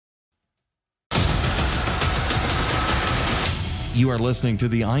You are listening to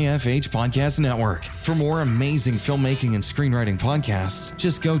the IFH Podcast Network. For more amazing filmmaking and screenwriting podcasts,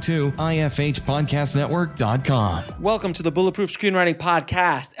 just go to ifhpodcastnetwork.com. Welcome to the Bulletproof Screenwriting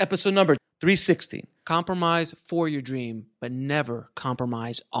Podcast, episode number 316. Compromise for your dream, but never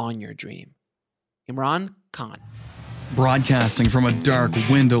compromise on your dream. Imran Khan. Broadcasting from a dark,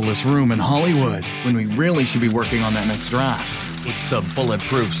 windowless room in Hollywood when we really should be working on that next draft. It's the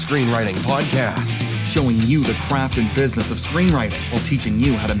Bulletproof Screenwriting Podcast, showing you the craft and business of screenwriting while teaching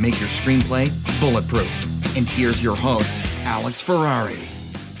you how to make your screenplay bulletproof. And here's your host, Alex Ferrari.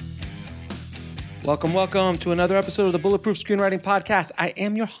 Welcome to another episode of the Bulletproof Screenwriting Podcast. I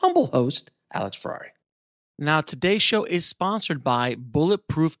am your humble host, Alex Ferrari. Now, today's show is sponsored by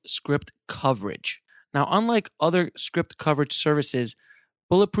Bulletproof Script Coverage. Now, unlike other script coverage services,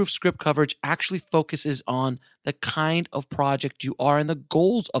 Bulletproof Script Coverage actually focuses on the kind of project you are and the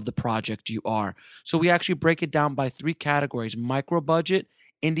goals of the project you are. So we actually break it down by three categories: micro budget,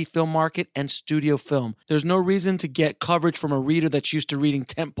 indie film market, and studio film. There's no reason to get coverage from a reader that's used to reading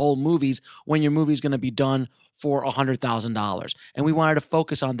tentpole movies when your movie's going to be done for $100,000. And we wanted to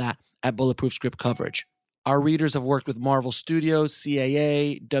focus on that at Bulletproof Script Coverage. Our readers have worked with Marvel Studios,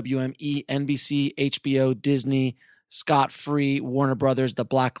 CAA, WME, NBC, HBO, Disney, Scott Free, Warner Brothers, The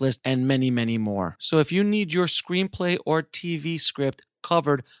Blacklist, and many, many more. So if you need your screenplay or TV script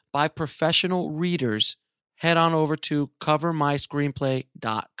covered by professional readers, head on over to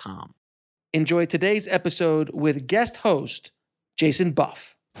covermyscreenplay.com. Enjoy today's episode with guest host, Jason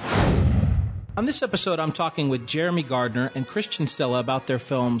Buff. On this episode, I'm talking with Jeremy Gardner and Christian Stella about their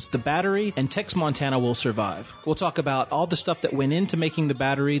films The Battery and Tex Montana Will Survive. We'll talk about all the stuff that went into making The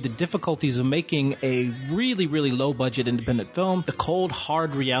Battery, the difficulties of making a really, really low-budget independent film, the cold,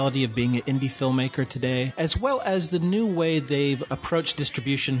 hard reality of being an indie filmmaker today, as well as the new way they've approached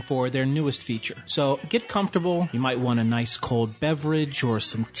distribution for their newest feature. So get comfortable. You might want a nice cold beverage or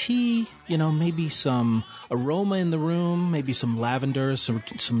some tea, maybe some aroma in the room, maybe some lavender, some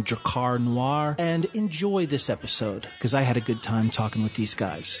Drakkar Noir, and enjoy this episode, because I had a good time talking with these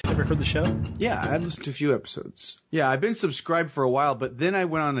guys. Ever heard the show? Yeah, I've listened to a few episodes. Yeah, I've been subscribed for a while, but then I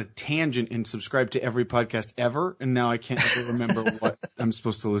went on a tangent and subscribed to every podcast ever, and now I can't ever remember what I'm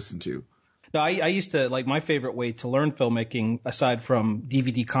supposed to listen to. No, I used to, my favorite way to learn filmmaking, aside from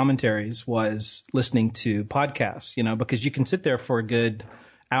DVD commentaries, was listening to podcasts, because you can sit there for a good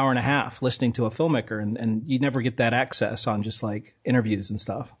hour and a half listening to a filmmaker, and you never get that access on just interviews and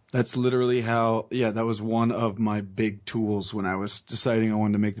stuff. That's literally how, that was one of my big tools when I was deciding I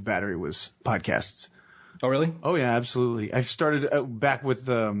wanted to make The Battery was podcasts. Oh, really? Oh, yeah, absolutely. I started back with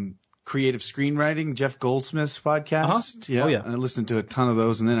creative screenwriting, Jeff Goldsmith's podcast. Uh-huh. Yeah. Oh, yeah. And I listened to a ton of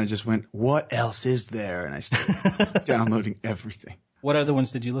those, and then I just went, what else is there? And I started downloading everything. What other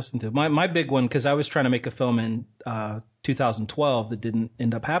ones did you listen to? My big one, because I was trying to make a film in 2012 that didn't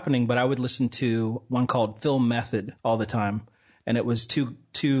end up happening, but I would listen to one called Film Method all the time. And it was two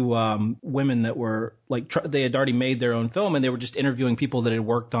women that were they had already made their own film, and they were just interviewing people that had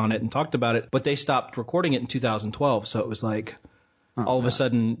worked on it and talked about it, but they stopped recording it in 2012. So it was all of a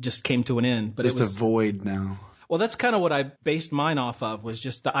sudden just came to an end. But just it was a void now. Well, that's kind of what I based mine off of, was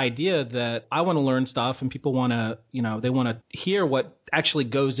just the idea that I want to learn stuff and people want to, they want to hear what actually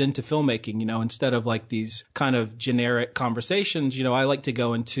goes into filmmaking, instead of these kind of generic conversations. I like to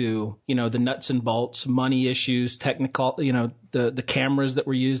go into, the nuts and bolts, money issues, technical, the cameras that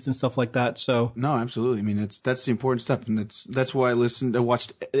were used and stuff like that. So no, absolutely. I mean, that's the important stuff. And that's why I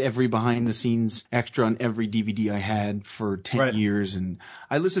watched every behind the scenes extra on every DVD I had for 10 years. And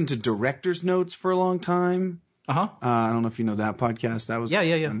I listened to director's notes for a long time. Uh-huh. I don't know if you know that podcast. That was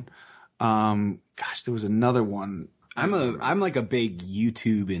fun. Gosh, there was another one. I'm a big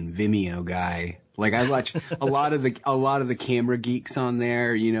YouTube and Vimeo guy. I watch a lot of the camera geeks on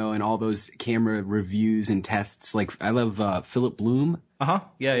there, and all those camera reviews and tests. I love Philip Bloom. Uh-huh.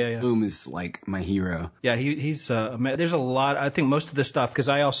 Yeah. Bloom is my hero. Yeah, he's there's a lot. I think most of the stuff, because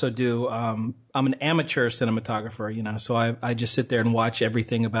I also do I'm an amateur cinematographer, so I just sit there and watch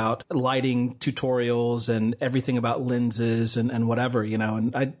everything about lighting tutorials and everything about lenses and whatever,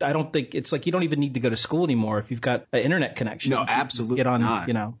 and I don't think it's you don't even need to go to school anymore if you've got an internet connection. No, absolutely get on, not.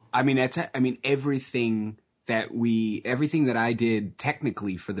 Everything that I did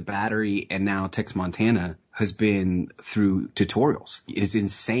technically for The Battery and now Tex Montana has been through tutorials. It's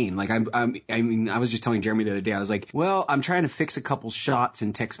insane. I was just telling Jeremy the other day, I was I'm trying to fix a couple shots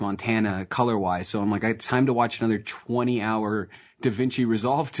in Tex Montana color wise. So I'm it's time to watch another 20-hour DaVinci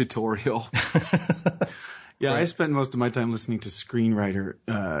Resolve tutorial. Yeah, I spent most of my time listening to screenwriter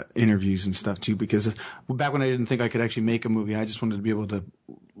interviews and stuff too, because back when I didn't think I could actually make a movie, I just wanted to be able to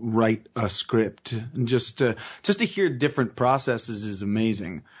write a script, and just to hear different processes is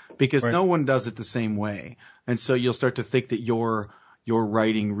amazing, because no one does it the same way. And so you'll start to think that your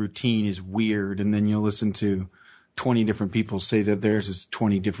writing routine is weird, and then you'll listen to 20 different people say that theirs is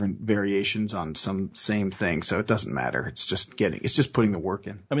 20 different variations on some same thing. So it doesn't matter. It's just putting the work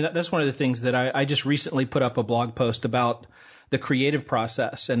in. I mean, that's one of the things that I just recently put up a blog post about the creative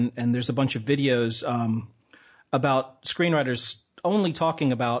process. And there's a bunch of videos about screenwriters only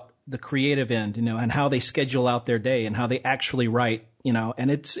talking about the creative end, and how they schedule out their day and how they actually write,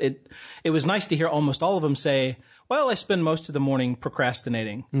 and it was nice to hear almost all of them say, well, I spend most of the morning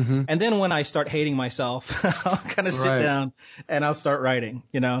procrastinating. Mm-hmm. And then when I start hating myself, I'll kind of sit down and I'll start writing,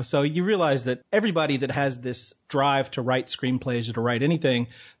 So you realize that everybody that has this drive to write screenplays or to write anything,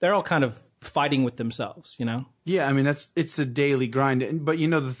 they're all kind of fighting with themselves, Yeah, I mean, it's a daily grind. But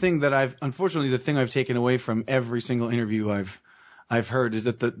the thing that I've taken away from every single interview I've heard is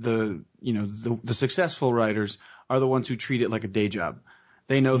that the successful writers are the ones who treat it like a day job.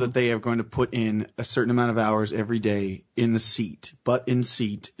 They know that they are going to put in a certain amount of hours every day in seat,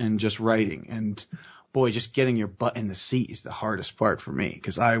 and just writing. And boy, just getting your butt in the seat is the hardest part for me,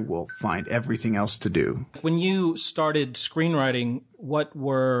 because I will find everything else to do. When you started screenwriting, what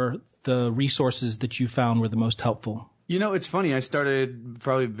were the resources that you found were the most helpful? It's funny. I started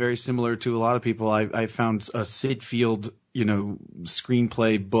probably very similar to a lot of people. I found a Sitfield,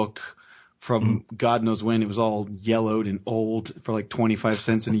 screenplay book from God knows when. It was all yellowed and old for like 25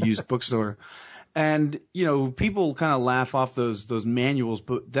 cents in a used bookstore. And, people kind of laugh off those manuals,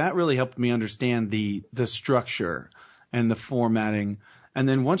 but that really helped me understand the structure and the formatting. And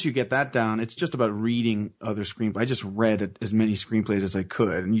then once you get that down, it's just about reading other screenplays. I just read as many screenplays as I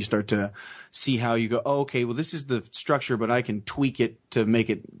could, and you start to see how you go, oh, okay, well, this is the structure, but I can tweak it to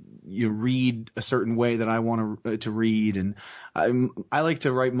make it read a certain way that I want to read. And I like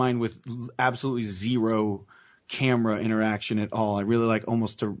to write mine with absolutely zero camera interaction at all. I really like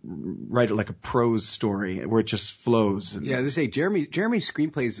almost to write it like a prose story where it just flows. Yeah, they say Jeremy's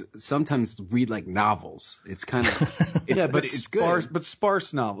screenplays sometimes read like novels. It's kind of but it's sparse, good. But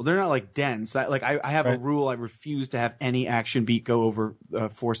sparse novel. They're not like dense. I have a rule. I refuse to have any action beat go over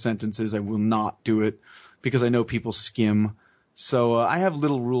 4 sentences. I will not do it because I know people skim. So I have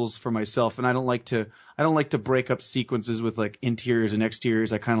little rules for myself, and I don't like to break up sequences with like interiors and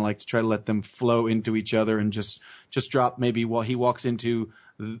exteriors. I kind of like to try to let them flow into each other and just drop maybe while he walks into,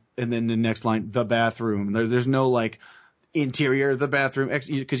 and then the next line, the bathroom. There's no like interior, the bathroom,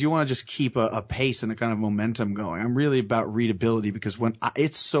 because you want to just keep a pace and a kind of momentum going. I'm really about readability, because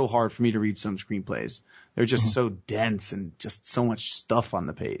it's so hard for me to read some screenplays. They're just so dense and just so much stuff on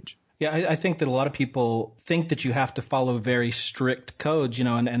the page. Yeah, I think that a lot of people think that you have to follow very strict codes,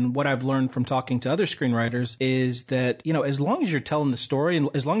 and what I've learned from talking to other screenwriters is that, as long as you're telling the story and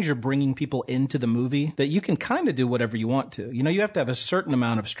as long as you're bringing people into the movie, that you can kind of do whatever you want to. You have to have a certain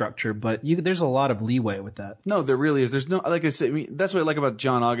amount of structure, but there's a lot of leeway with that. No, there really is. There's no, like I said, I mean, that's what I like about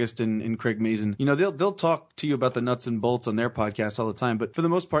John August and Craig Mazin. They'll talk to you about the nuts and bolts on their podcast all the time, but for the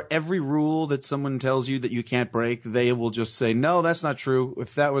most part, every rule that someone tells you that you can't break, they will just say, no, that's not true.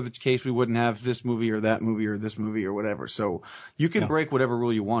 If that were the case, we wouldn't have this movie or that movie or this movie or whatever. So you can break whatever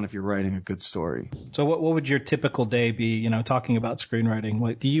rule you want if you're writing a good story. So what would your typical day be, talking about screenwriting?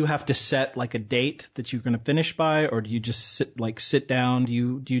 Like, do you have to set like a date that you're going to finish by, or do you just sit down? Do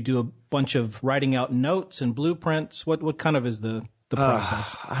you do a bunch of writing out notes and blueprints? What kind of is the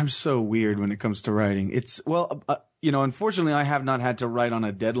process? I'm so weird when it comes to writing. Unfortunately, I have not had to write on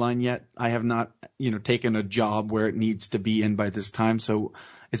a deadline yet. I have not, taken a job where it needs to be in by this time. So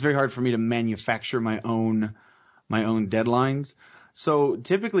it's very hard for me to manufacture my own deadlines. So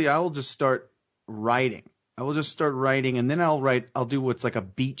typically I will just start writing. And then I'll do what's like a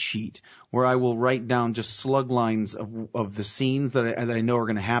beat sheet, where I will write down just slug lines of the scenes that I know are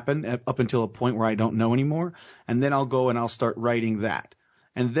going to happen up until a point where I don't know anymore. And then I'll go and I'll start writing that.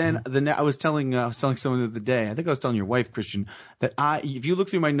 And then I was telling someone the other day, I think I was telling your wife, Christian, that if you look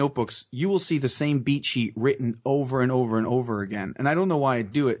through my notebooks, you will see the same beat sheet written over and over and over again. And I don't know why I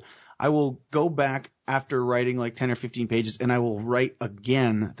do it. I will go back after writing like 10 or 15 pages, and I will write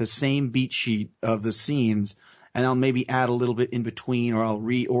again the same beat sheet of the scenes, and I'll maybe add a little bit in between, or I'll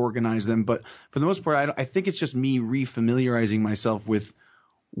reorganize them. But for the most part, I think it's just me refamiliarizing myself with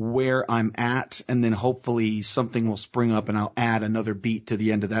where I'm at, and then hopefully something will spring up and I'll add another beat to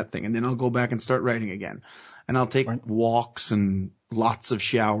the end of that thing, and then I'll go back and start writing again. And I'll take walks and lots of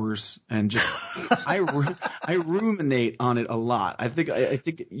showers, and just I ruminate on it a lot. I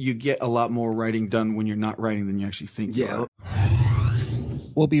think you get a lot more writing done when you're not writing than you actually think you are.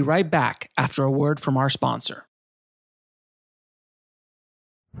 We'll be right back after a word from our sponsor.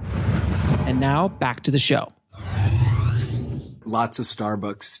 And now back to the show. Lots of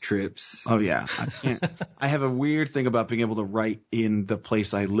Starbucks trips. Oh yeah, I can't. I have a weird thing about being able to write in the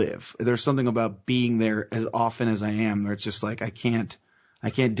place I live. There's something about being there as often as I am where it's just like I can't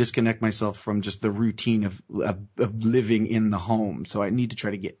disconnect myself from just the routine of living in the home. So I need to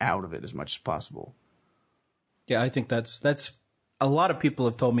try to get out of it as much as possible. Yeah, I think that's a lot of people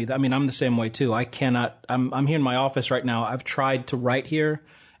have told me that. I mean, I'm the same way too. I cannot. I'm here in my office right now. I've tried to write here,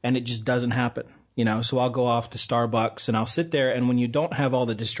 and it just doesn't happen. So I'll go off to Starbucks and I'll sit there. And when you don't have all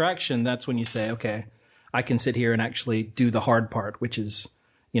the distraction, that's when you say, okay, I can sit here and actually do the hard part, which is,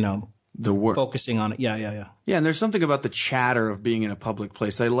 the work, focusing on it. Yeah. Yeah. And there's something about the chatter of being in a public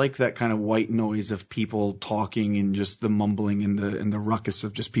place. I like that kind of white noise of people talking and just the mumbling and the ruckus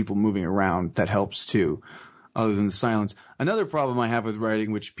of just people moving around. That helps too, other than the silence. Another problem I have with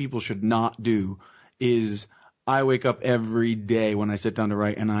writing, which people should not do, is I wake up every day when I sit down to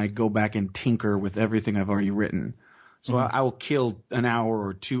write and I go back and tinker with everything I've already written. So I will kill an hour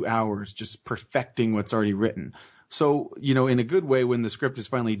or 2 hours just perfecting what's already written. So, in a good way, when the script is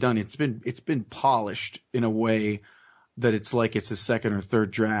finally done, it's been polished in a way that it's like it's a second or third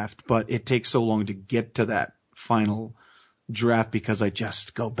draft, but it takes so long to get to that final draft because I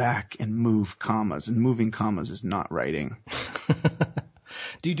just go back and move commas, and moving commas is not writing.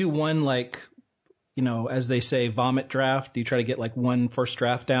 Do you do one as they say, vomit draft? Do you try to get one first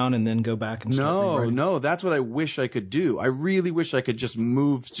draft down and then go back and start rewriting? No, that's what I wish I could do. I really wish I could just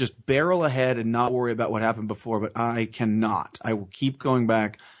barrel ahead and not worry about what happened before, but I cannot. I will keep going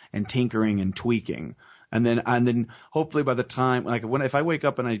back and tinkering and tweaking. And then hopefully by the time, if I wake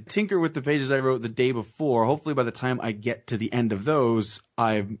up and I tinker with the pages I wrote the day before, hopefully by the time I get to the end of those,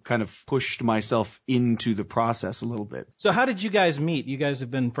 I've kind of pushed myself into the process a little bit. So how did you guys meet? You guys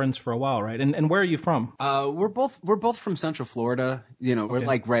have been friends for a while, right? And where are you from? We're both from Central Florida.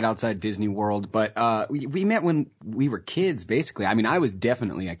 We're right outside Disney World, but we met when we were kids, basically. I mean, I was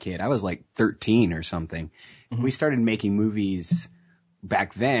definitely a kid. I was 13 or something. Mm-hmm. We started making movies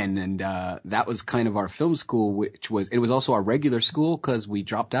back then, and that was kind of our film school, it was also our regular school because we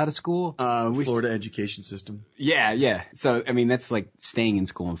dropped out of school. Florida education system. Yeah. So I mean, that's like staying in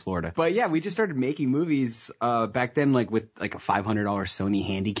school in Florida. But yeah, we just started making movies back then, with a $500 Sony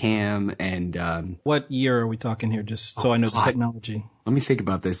Handycam. And what year are we talking here? Just so I know the technology. Let me think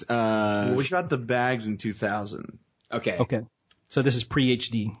about this. We shot The Bags in 2000. Okay. So this is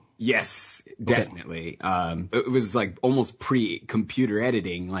pre-HD. Yes, definitely. Okay. It was almost pre-computer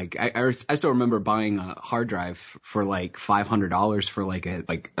editing. I still remember buying a hard drive for $500 for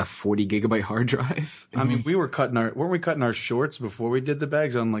a 40 gigabyte hard drive. I mean, weren't we cutting our shorts before we did The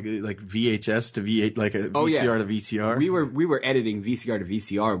Bags on VHS to V8, a VCR to VCR? We were editing VCR to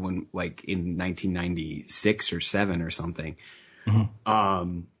VCR when in 1996 or 7 or something.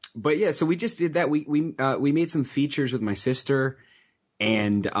 Mm-hmm. But yeah, so we just did that. We made some features with my sister.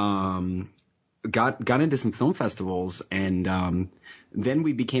 And got into some film festivals, and then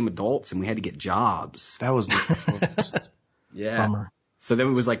we became adults and we had to get jobs. That was the worst. Yeah. Bummer. So then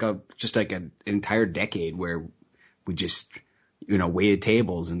it was an entire decade where we just waited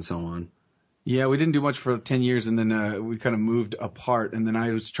tables and so on. Yeah, we didn't do much for 10 years, and then we kind of moved apart. And then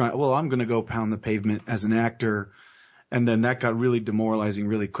I was I'm going to go pound the pavement as an actor, and then that got really demoralizing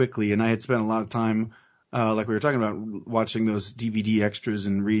really quickly. And I had spent a lot of time. Like we were talking about, watching those DVD extras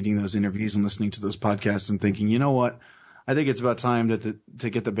and reading those interviews and listening to those podcasts and thinking, you know what? I think it's about time to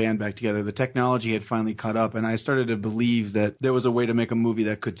get the band back together. The technology had finally caught up, and I started to believe that there was a way to make a movie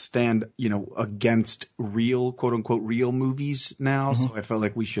that could stand, against real, quote unquote, real movies now. Mm-hmm. So I felt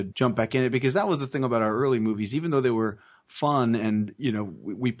like we should jump back in it, because that was the thing about our early movies, even though they were fun and,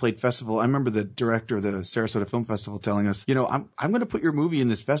 we played festival. I remember the director of the Sarasota Film Festival telling us, I'm going to put your movie in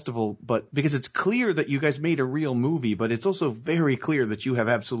this festival, but because it's clear that you guys made a real movie, but it's also very clear that you have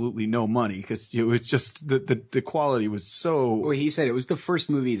absolutely no money, because it's just the quality was so. Well, he said it was the first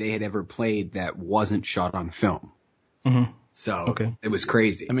movie they had ever played that wasn't shot on film. Mm-hmm. So It was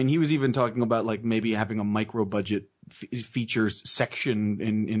crazy. I mean, he was even talking about maybe having a micro budget features section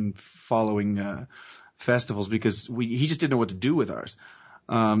in following, festivals, because he just didn't know what to do with ours.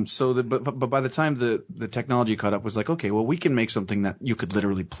 But by the time the technology caught up, was okay, well, we can make something that you could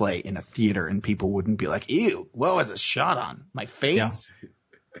literally play in a theater and people wouldn't be like, ew, what was it shot on? My face?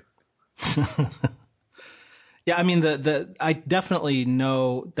 Yeah. Yeah, I mean, I definitely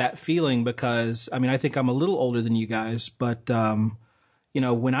know that feeling, because I think I'm a little older than you guys, but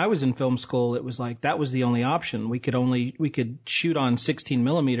when I was in film school, it was that was the only option. We could shoot on 16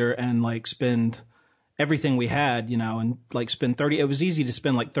 millimeter and spend everything we had, and spend it was easy to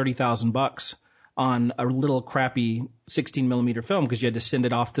spend $30,000 on a little crappy 16 millimeter film because you had to send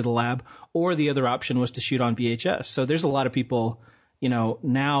it off to the lab, or the other option was to shoot on VHS. So there's a lot of people,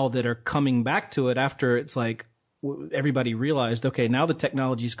 now that are coming back to it after it's like everybody realized, okay, now the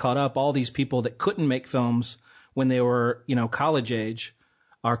technology's caught up. All these people that couldn't make films when they were, college age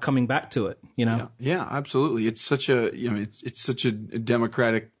are coming back to it, Yeah, absolutely. It's such a, it's such a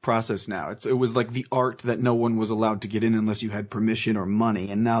democratic process now. It was like the art that no one was allowed to get in unless you had permission or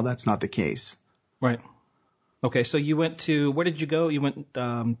money. And now that's not the case. Right. Okay. So you went where did you go? You went,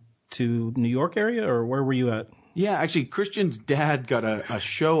 to New York area, or where were you at? Yeah, actually Christian's dad got a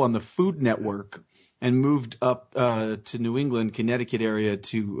show on the Food Network and moved up, to New England, Connecticut area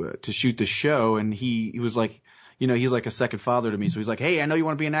to shoot the show. And he was like, he's like a second father to me. So he's like, hey, I know you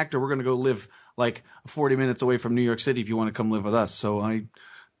want to be an actor. We're going to go live like 40 minutes away from New York City if you want to come live with us. So I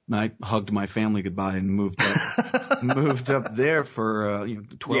hugged my family goodbye and moved up there for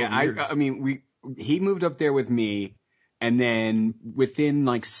 12 years. He moved up there with me. And then within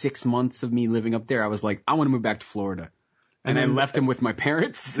like 6 months of me living up there, I was like, I want to move back to Florida. And I left him with my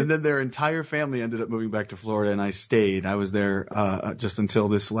parents. And then their entire family ended up moving back to Florida, and I stayed. I was there just until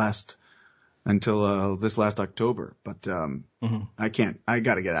this last October. But I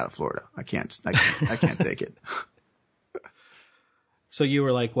got to get out of Florida. I can't take it. So you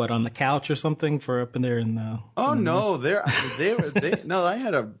were like what, on the couch or something for up in there in the? Oh no, they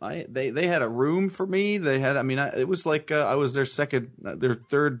had a room for me. They had, it was like I was their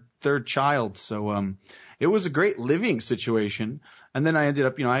third child. So it was a great living situation. And then I ended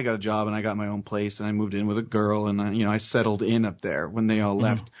up, I got a job and I got my own place and I moved in with a girl and I settled in up there when they all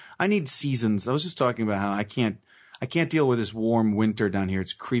left. I need seasons. I was just talking about how I can't deal with this warm winter down here.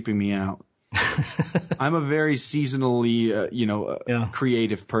 It's creeping me out. I'm a very seasonally,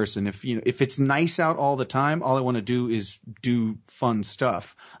 creative person. If it's nice out all the time, all I want to do is do fun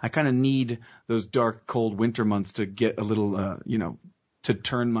stuff. I kind of need those dark, cold winter months to get a little, to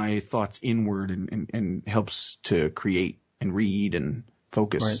turn my thoughts inward and helps to create and read and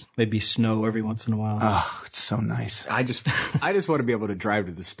focus. Right. Maybe snow every once in a while. Oh, it's so nice. I just want to be able to drive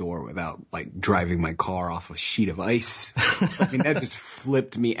to the store without like driving my car off a sheet of ice. That just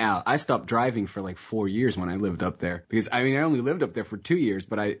flipped me out. I stopped driving for like 4 years when I lived up there because I only lived up there for 2 years,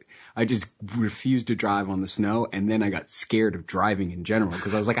 but I just refused to drive on the snow. And then I got scared of driving in general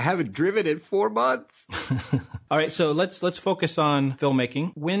because I was like, I haven't driven in 4 months. All right. So let's focus on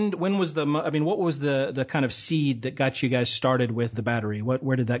filmmaking. When was what was the kind of seed that got you guys started with The Battery?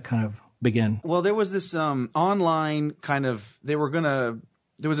 Where did that kind of begin? Well, there was this online kind of there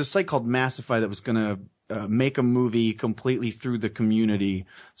was a site called Massify that was gonna make a movie completely through the community.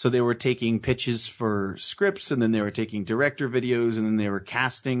 So they were taking pitches for scripts, and then they were taking director videos, and then they were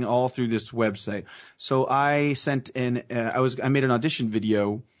casting all through this website. So I I made an audition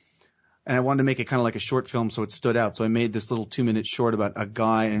video. And I wanted to make it kind of like a short film so it stood out. So I made this little 2-minute short about a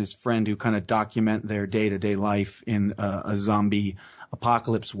guy and his friend who kind of document their day-to-day life in a zombie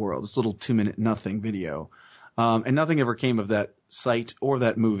apocalypse world. This little 2-minute nothing video. And nothing ever came of that site or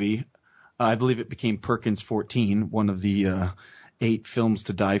that movie. I believe it became Perkins 14, one of the 8 films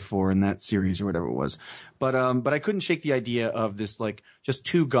to die for in that series or whatever it was. But I couldn't shake the idea of this like just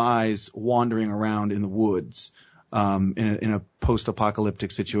 2 guys wandering around in the woods. In a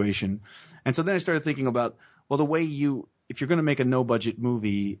post-apocalyptic situation. And so then I started thinking about, well, if you're going to make a no-budget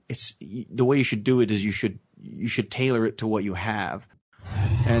movie, the way you should do it is you should tailor it to what you have.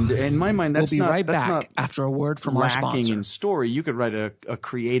 And in my mind, that's we'll be right that's back not after a word from our sponsor. Lacking in story. You could write a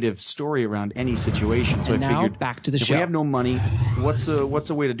creative story around any situation. So and I now figured, back to the if show. we have no money, what's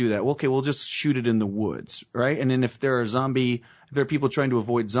a way to do that? Well, okay, we'll just shoot it in the woods, right? And then if there are people trying to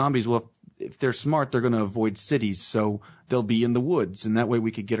avoid zombies, well, if they're smart, they're going to avoid cities, so they'll be in the woods, and that way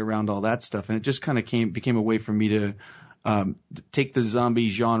we could get around all that stuff. And it just kind of became a way for me to take the zombie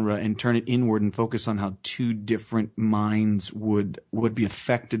genre and turn it inward and focus on how 2 different minds would be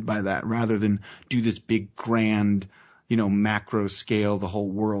affected by that, rather than do this big grand, macro scale. The whole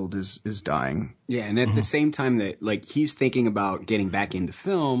world is dying. Yeah, and at the same time that like he's thinking about getting back into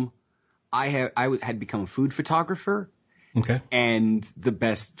film, I had become a food photographer. Okay. And the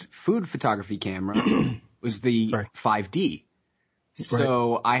best food photography camera was the 5D.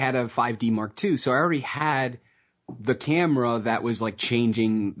 So I had a 5D Mark II. So I already had the camera that was like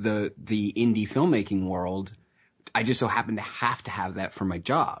changing the indie filmmaking world. I just so happened to have that for my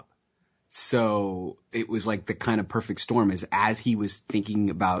job. So it was like the kind of perfect storm as he was thinking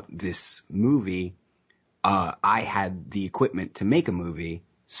about this movie, I had the equipment to make a movie,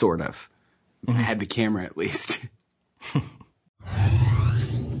 sort of. I had the camera at least.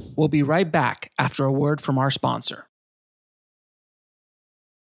 We'll be right back after a word from our sponsor.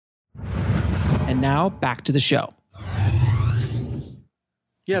 And now back to the show.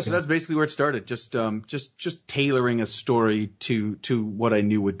 Yeah, so that's basically where it started. Just tailoring a story to what I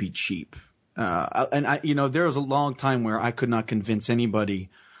knew would be cheap. There was a long time where I could not convince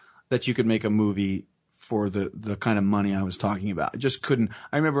anybody that you could make a movie for the kind of money I was talking about. I just couldn't.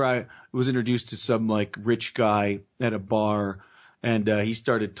 I remember I was introduced to some like rich guy at a bar, and he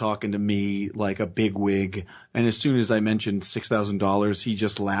started talking to me like a bigwig. And as soon as I mentioned $6,000, he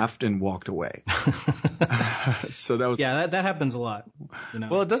just laughed and walked away. So that was that happens a lot.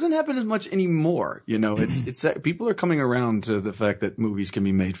 Well, it doesn't happen as much anymore. It's people are coming around to the fact that movies can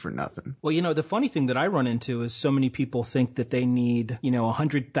be made for nothing. Well, the funny thing that I run into is so many people think that they need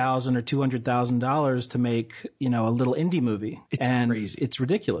 $100,000 or $200,000 to make a little indie movie. It's crazy. It's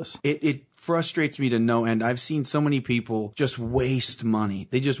ridiculous. It frustrates me to no end. I've seen so many people just waste money.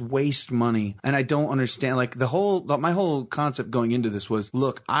 They just waste money, and I don't understand. Like my whole concept going into this was,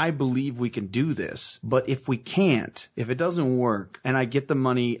 look, I believe we can do this, but if we can't, if it doesn't work, and I got the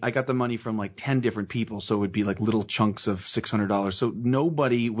money from like 10 different people, so it would be like little chunks of $600. So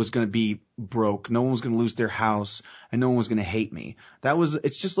nobody was going to be broke. No one was going to lose their house, and no one was going to hate me.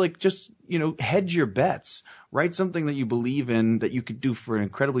 It's just hedge your bets. Write something that you believe in that you could do for an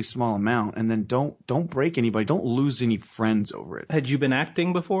incredibly small amount, and then don't break anybody. Don't lose any friends over it. Had you been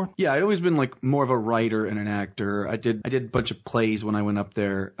acting before? Yeah, I'd always been like more of a writer and an actor. I did a bunch of plays when I went up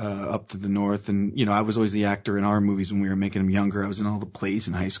there, up to the north, and I was always the actor in our movies when we were making them younger. I was in all the plays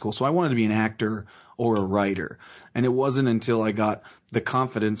in high school, so I wanted to be an actor or a writer. And it wasn't until I got the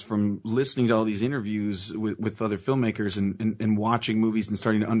confidence from listening to all these interviews with other filmmakers and watching movies and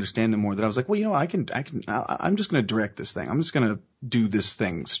starting to understand them more that I was like, well, I'm just going to direct this thing. I'm just going to do this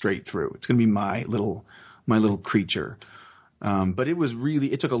thing straight through. It's going to be my little creature. But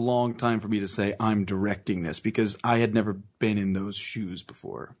it took a long time for me to say I'm directing this because I had never been in those shoes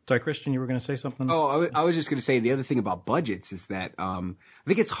before. Sorry, Christian, you were going to say something? Oh, I was just going to say the other thing about budgets is that I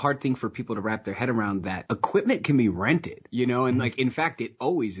think it's a hard thing for people to wrap their head around that equipment can be rented, and like, in fact, it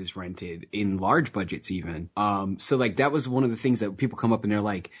always is rented in large budgets even. So like that was one of the things that people come up and they're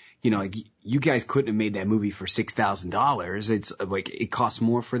like, like you guys couldn't have made that movie for $6,000. It's like it costs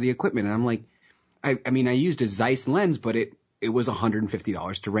more for the equipment. And I'm like, I mean, I used a Zeiss lens, but it was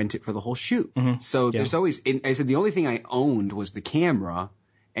 $150 to rent it for the whole shoot. Mm-hmm. So there's always, I said the only thing I owned was the camera,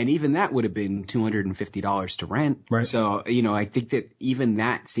 and even that would have been $250 to rent. Right. So, I think that even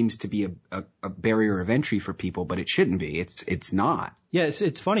that seems to be a barrier of entry for people, but it shouldn't be. It's not. Yeah,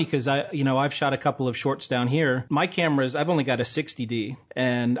 it's funny because I've shot a couple of shorts down here. My cameras, I've only got a 60D,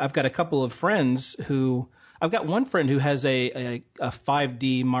 and I've got a couple of friends I've got one friend who has a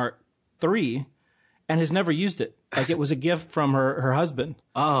 5D Mark III and has never used it. Like it was a gift from her husband.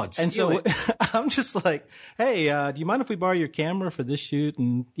 Oh, and so I'm just like, hey, do you mind if we borrow your camera for this shoot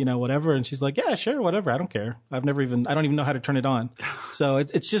and whatever? And she's like, yeah, sure, whatever. I don't care. I don't even know how to turn it on. So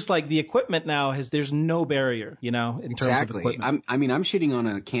it's just like the equipment now there's no barrier, in terms of equipment. I'm shooting on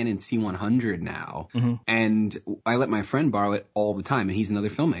a Canon C100 now, and I let my friend borrow it all the time, and he's another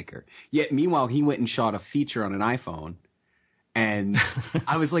filmmaker. Yet meanwhile, he went and shot a feature on an iPhone. And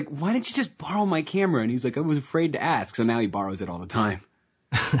I was like, why didn't you just borrow my camera? And he's like, I was afraid to ask. So now he borrows it all the time.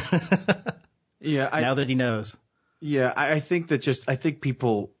 Yeah. Now that he knows. Yeah. I think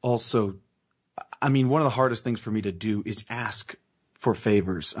people also, one of the hardest things for me to do is ask for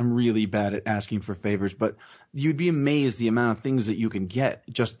favors. I'm really bad at asking for favors, but you'd be amazed the amount of things that you can get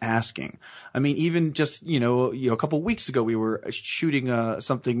just asking. Even just, a couple of weeks ago, we were shooting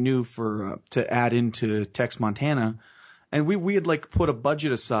something new to add into Tex Montana. And we had like put a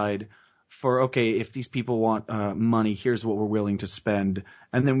budget aside for, okay, if these people want money, here's what we're willing to spend.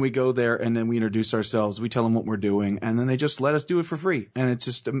 And then we go there and then we introduce ourselves. We tell them what we're doing, and then they just let us do it for free. And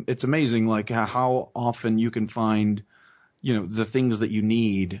it's amazing like how often you can find, the things that you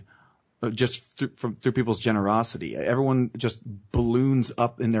need just through people's generosity. Everyone just balloons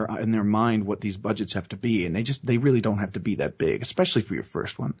up in their mind what these budgets have to be, and they really don't have to be that big, especially for your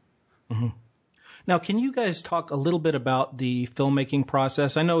first one. Mm-hmm. Now, can you guys talk a little bit about the filmmaking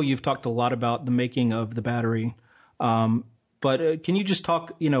process? I know you've talked a lot about the making of The Battery, but can you just talk,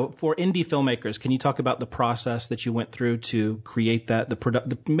 for indie filmmakers, can you talk about the process that you went through to create that,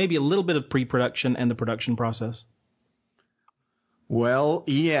 maybe a little bit of pre-production and the production process? Well,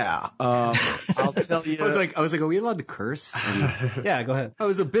 yeah. I'll tell you. I was like, are we allowed to curse? Yeah, go ahead. It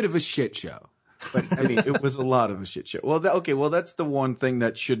was a bit of a shit show. But it was a lot of a shit show. Well, that's the one thing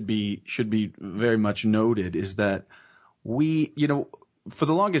that should be very much noted is that we, for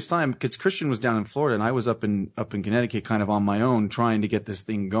the longest time, because Christian was down in Florida and I was up in Connecticut kind of on my own trying to get this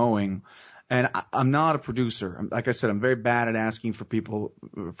thing going. And I'm not a producer. Like I said, I'm very bad at asking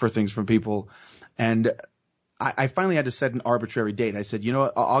for things from people. And I finally had to set an arbitrary date. I said, you know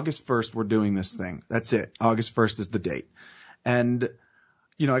what, August 1st, we're doing this thing. That's it. August 1st is the date. And,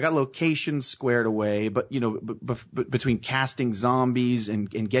 you know, I got locations squared away, but, you know, between casting zombies and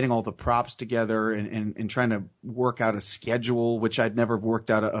getting all the props together and trying to work out a schedule, which I'd never worked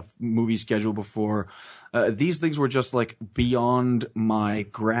out a movie schedule before. These things were just like beyond my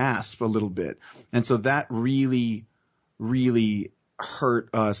grasp a little bit. And so that really, really hurt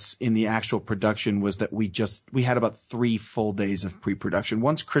us in the actual production was that we had about 3 full days of pre-production.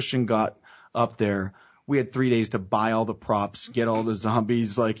 Once Christian got up there, we had 3 days to buy all the props, get all the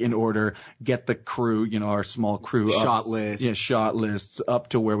zombies like in order, get the crew, you know, our small crew shot lists. Yeah, shot lists up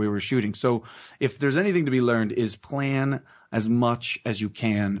to where we were shooting. So if there's anything to be learned is plan as much as you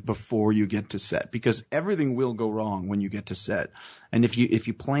can before you get to set, because everything will go wrong when you get to set. And if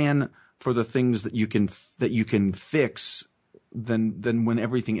you plan for the things that you can fix, then when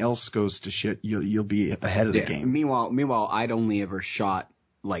everything else goes to shit, you'll be ahead of the game. Meanwhile, I'd only ever shot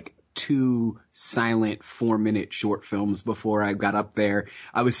like 2 silent 4-minute short films before I got up there.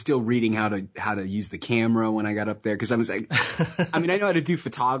 I was still reading how to use the camera when I got up there, because I was like, I mean, I know how to do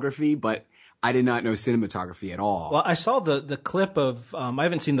photography, but I did not know cinematography at all. Well, I saw the clip of, I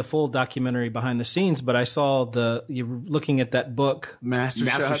haven't seen the full documentary behind the scenes, but I saw you were looking at that book. Master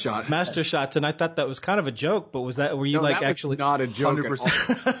Shots. And I thought that was kind of a joke, but were you like actually? Not a joke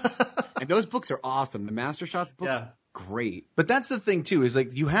 100%. At all. And those books are awesome. The Master Shots books, yeah. Great. But that's the thing too, is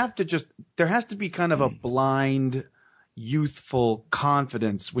like there has to be kind of a blind, youthful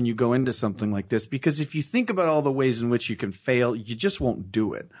confidence when you go into something like this, because if you think about all the ways in which you can fail, you just won't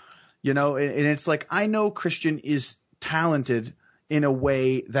do it. You know, and it's like, I know Christian is talented in a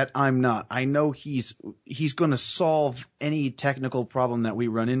way that I'm not. I know he's going to solve any technical problem that we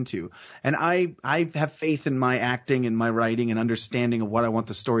run into. And I have faith in my acting and my writing and understanding of what I want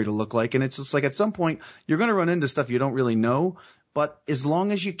the story to look like. And it's just like, at some point you're going to run into stuff you don't really know, but as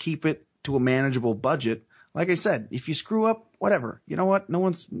long as you keep it to a manageable budget, like I said, if you screw up, whatever, you know what? No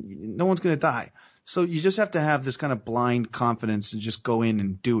one's going to die. So you just have to have this kind of blind confidence and just go in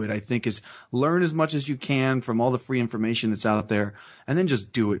and do it. I think is learn as much as you can from all the free information that's out there, and then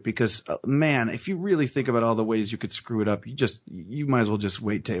just do it. Because man, if you really think about all the ways you could screw it up, you might as well just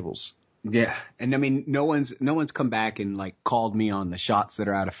wait tables. Yeah. And I mean, no one's come back and like called me on the shots that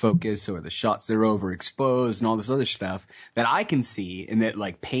are out of focus or the shots that are overexposed and all this other stuff that I can see and that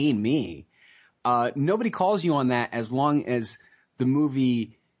like pain me. Nobody calls you on that as long as the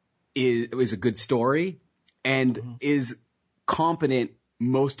movie is a good story and is competent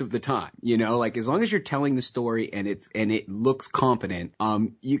most of the time, you know, like as long as you're telling the story and it looks competent,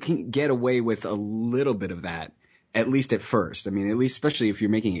 you can get away with a little bit of that, at least at first. I mean, at least, especially if you're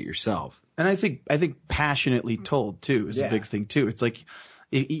making it yourself. And I think passionately told too is a big thing too. It's like,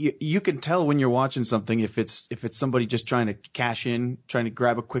 you can tell when you're watching something if it's somebody just trying to cash in, trying to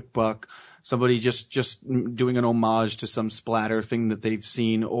grab a quick buck, somebody just doing an homage to some splatter thing that they've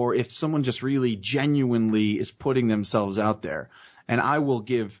seen, or if someone just really genuinely is putting themselves out there. And I will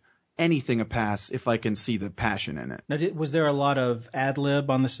give anything a pass if I can see the passion in it. Now, was there a lot of ad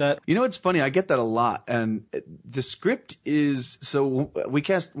lib on the set? You know, it's funny. I get that a lot. And the script is, so when we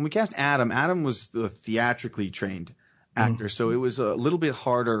cast Adam. Adam was the theatrically trained actor. So it was a little bit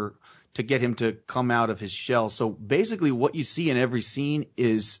harder to get him to come out of his shell. So basically what you see in every scene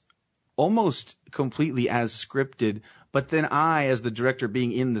is almost completely as scripted, but then I, as the director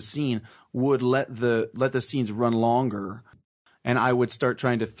being in the scene, would let the scenes run longer, and I would start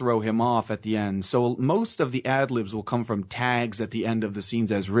trying to throw him off at the end. So most of the ad-libs will come from tags at the end of the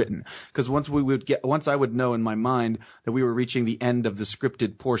scenes as written. Because once I would know in my mind that we were reaching the end of the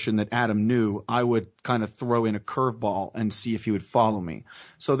scripted portion that Adam knew, I would kind of throw in a curveball and see if he would follow me.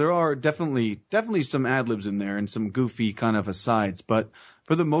 So there are definitely some ad-libs in there and some goofy kind of asides, but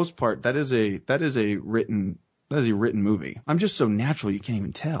for the most part, that is a written movie. I'm just so natural you can't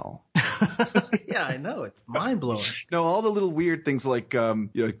even tell. Yeah, I know. It's mind blowing. No, all the little weird things like,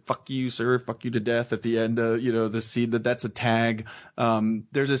 fuck you, sir, fuck you to death at the end, the scene that's a tag.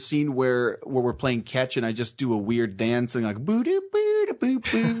 There's a scene where we're playing catch and I just do a weird dancing like boo doo boo doo boo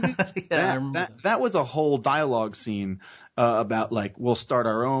boo. That was a whole dialogue scene. About like, we'll start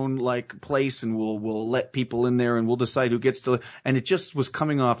our own like place and we'll let people in there and we'll decide who gets to, and it just was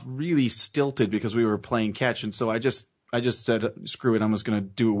coming off really stilted because we were playing catch. And so said, screw it, I'm just going to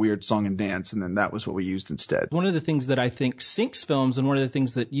do a weird song and dance. And then that was what we used instead. One of the things that I think syncs films, and one of the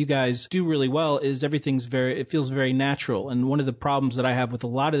things that you guys do really well, is it feels very natural. And one of the problems that I have with a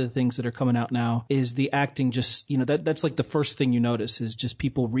lot of the things that are coming out now is the acting just, that's like the first thing you notice is just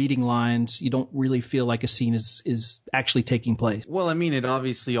people reading lines. You don't really feel like a scene is actually taking place. Well, I mean, it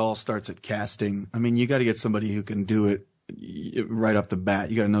obviously all starts at casting. I mean, you got to get somebody who can do it right off the bat.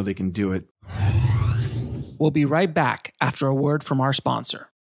 You got to know they can do it. We'll be right back after a word from our sponsor.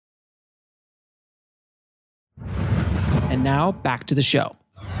 And now back to the show.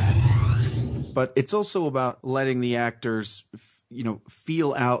 But it's also about letting the actors,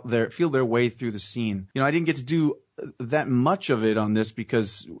 feel their way through the scene. I didn't get to do that much of it on this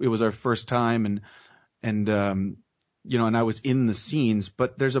because it was our first time and I was in the scenes,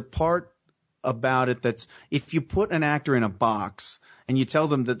 but there's a part about it that's, if you put an actor in a box and you tell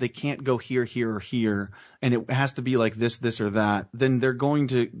them that they can't go here, here, or here, and it has to be like this, or that, then you're going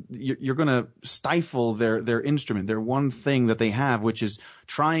to stifle their instrument, their one thing that they have, which is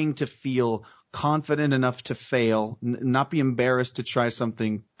trying to feel confident enough to fail, not be embarrassed to try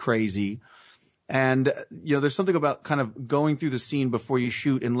something crazy. And, there's something about kind of going through the scene before you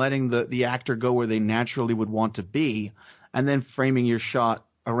shoot and letting the actor go where they naturally would want to be, and then framing your shot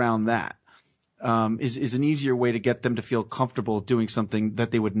around that. Is an easier way to get them to feel comfortable doing something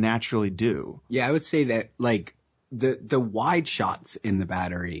that they would naturally do. Yeah, I would say that like the wide shots in The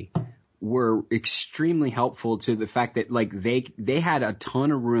Battery were extremely helpful to the fact that like they had a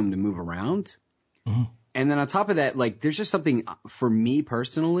ton of room to move around. Mm-hmm. And then on top of that, like there's just something for me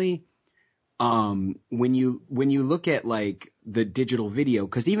personally, when you look at like the digital video,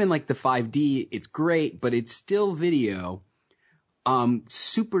 'cause even like the 5D, it's great, but it's still video.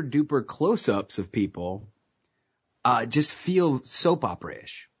 Super duper close-ups of people, just feel soap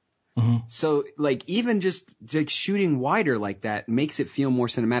opera-ish. Mm-hmm. So like even just like shooting wider like that makes it feel more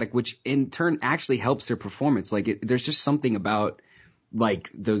cinematic, which in turn actually helps their performance. Like there's just something about like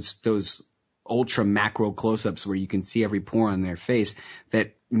those ultra macro close-ups where you can see every pore on their face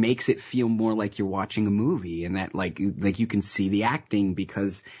that makes it feel more like you're watching a movie, and that like you can see the acting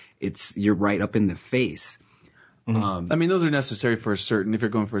because you're right up in the face. I mean, those are necessary if you're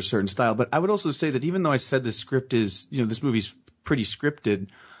going for a certain style. But I would also say that even though I said the script is, this movie's pretty scripted,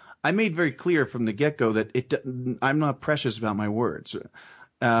 I made very clear from the get-go that I'm not precious about my words.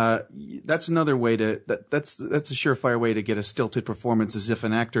 That's another way that's a surefire way to get a stilted performance, is if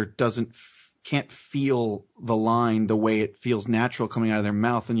an actor can't feel the line the way it feels natural coming out of their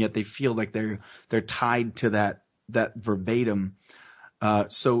mouth, and yet they feel like they're tied to that verbatim.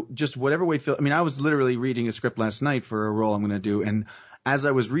 So just whatever way I was literally reading a script last night for a role I'm going to do. And as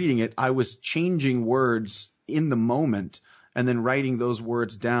I was reading it, I was changing words in the moment and then writing those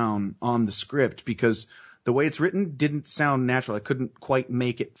words down on the script, because the way it's written didn't sound natural. I couldn't quite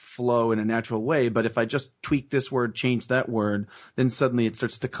make it flow in a natural way. But if I just tweak this word, change that word, then suddenly it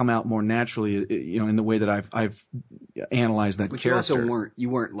starts to come out more naturally, in the way that I've analyzed that character. But you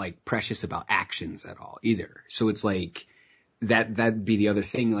weren't like precious about actions at all either. So it's like, that'd be the other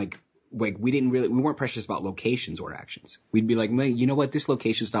thing. Like we weren't precious about locations or actions. We'd be like, you know what, this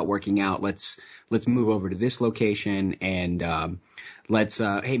location's not working out. Let's move over to this location and,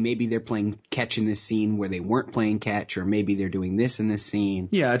 hey, maybe they're playing catch in this scene where they weren't playing catch, or maybe they're doing this in this scene.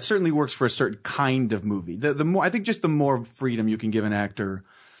 Yeah, it certainly works for a certain kind of movie. The more, I think just the more freedom you can give an actor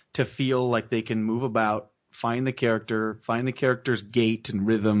to feel like they can move about, find the character's gait and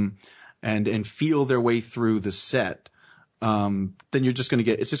rhythm and feel their way through the set. Then it's just going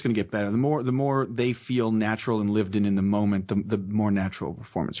to get better. The more they feel natural and lived in the moment, the more natural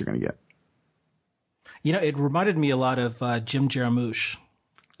performance you're going to get. It reminded me a lot of Jim Jarmusch.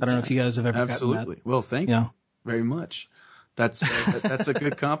 I don't know if you guys have ever Absolutely. gotten that. Well, thank you very much. That's a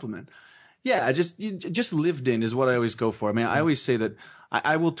good compliment. Yeah, just lived in is what I always go for. I mean, I always say that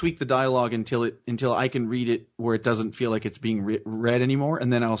I will tweak the dialogue until I can read it where it doesn't feel like it's being read anymore,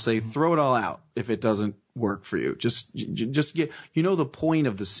 and then I'll say throw it all out if it doesn't work for you. Just get the point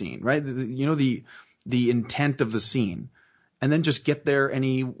of the scene, right? The intent of the scene, and then just get there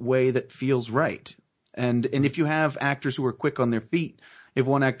any way that feels right. And if you have actors who are quick on their feet, if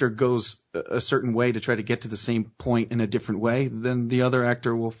one actor goes a certain way to try to get to the same point in a different way, then the other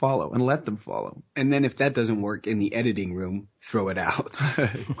actor will follow and let them follow. And then if that doesn't work in the editing room, throw it out.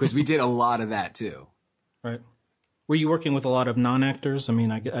 Because we did a lot of that too. Right. Were you working with a lot of non-actors? I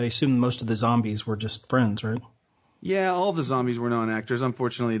mean, I assume most of the zombies were just friends, right? Yeah, all the zombies were non-actors.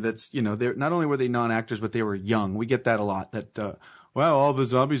 Unfortunately, they're not only were they non-actors, but they were young. We get that a lot, that wow, all the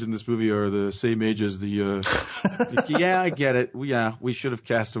zombies in this movie are the same age as the, yeah, I get it. We should have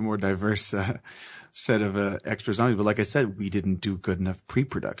cast a more diverse, set of, extra zombies. But like I said, we didn't do good enough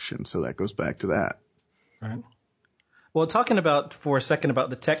pre-production. So that goes back to that. Right. Well, talking about for a second about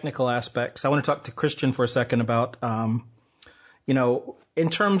the technical aspects, I want to talk to Christian for a second about, in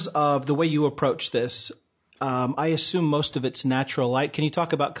terms of the way you approach this. I assume most of it's natural light. Can you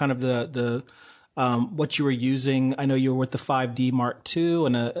talk about kind of the what you were using? I know you were with the 5D Mark II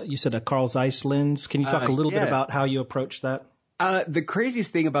and you said a Carl Zeiss lens. Can you talk a little bit about how you approached that? The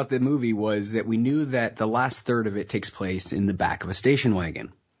craziest thing about the movie was that we knew that the last third of it takes place in the back of a station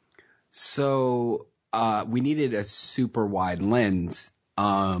wagon. So we needed a super wide lens.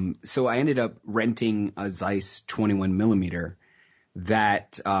 So I ended up renting a Zeiss 21 millimeter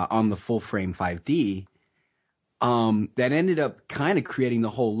that on the full frame 5D. That ended up kind of creating the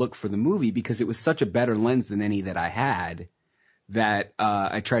whole look for the movie because it was such a better lens than any that I had that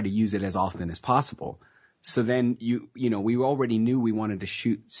I tried to use it as often as possible. So then we already knew we wanted to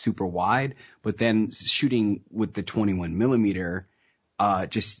shoot super wide, but then shooting with the 21 millimeter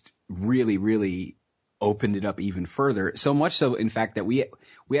just really, really opened it up even further. So much so, in fact, that we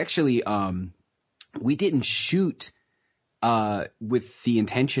actually we didn't shoot with the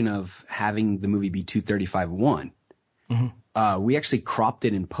intention of having the movie be 235:1. Mm-hmm. We actually cropped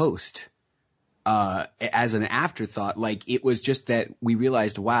it in post as an afterthought. Like it was just that we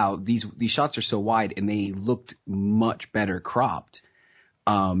realized, wow, these shots are so wide and they looked much better cropped.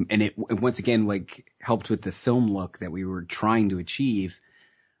 And it once again like helped with the film look that we were trying to achieve.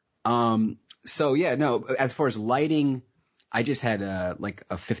 So yeah, no, as far as lighting, I just had a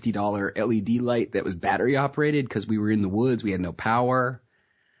 $50 LED light that was battery operated because we were in the woods. We had no power.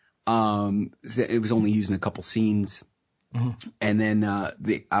 It was only used in a couple scenes. Mm-hmm. And then,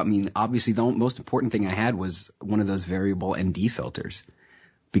 obviously the most important thing I had was one of those variable ND filters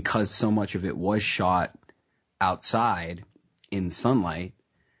because so much of it was shot outside in sunlight.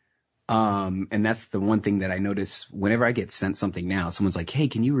 And that's the one thing that I notice whenever I get sent something now, someone's like, hey,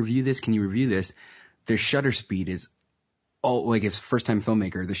 can you review this? Can you review this? Their shutter speed is it's first time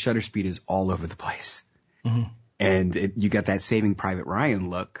filmmaker, the shutter speed is all over the place. Mm-hmm. And you got that Saving Private Ryan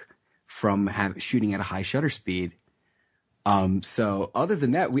look from shooting at a high shutter speed. So other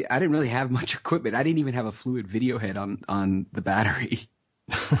than that, I didn't really have much equipment. I didn't even have a fluid video head on the battery.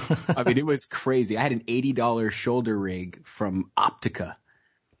 I mean, it was crazy. I had an $80 shoulder rig from Optica.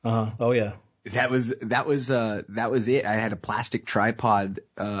 Oh yeah. That was it. I had a plastic tripod,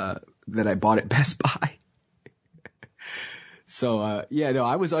 that I bought at Best Buy. So,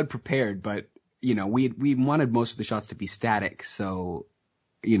 I was unprepared, but we wanted most of the shots to be static. So,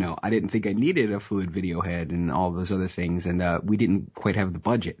 I didn't think I needed a fluid video head and all those other things. And, we didn't quite have the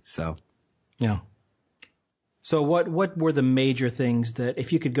budget. So, yeah. So what were the major things that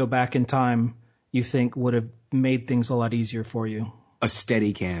if you could go back in time, you think would have made things a lot easier for you? A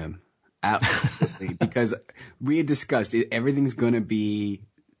Steadicam. Absolutely. Because we had discussed everything's going to be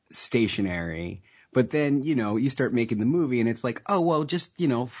stationary. But then, you start making the movie and it's like, oh, well, just,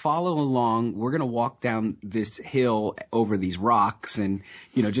 follow along. We're going to walk down this hill over these rocks and,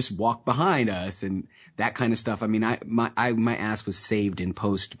 just walk behind us and that kind of stuff. I mean, my ass was saved in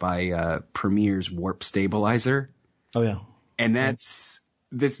post by Premiere's warp stabilizer. Oh, yeah. And this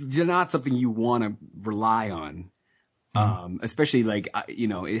is not something you want to rely on. Mm-hmm. Especially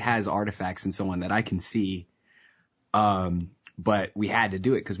it has artifacts and so on that I can see. But we had to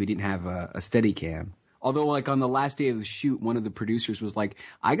do it because we didn't have a Steadicam. Although, on the last day of the shoot, one of the producers was like,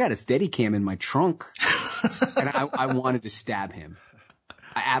 I got a Steadicam in my trunk. And I wanted to stab him.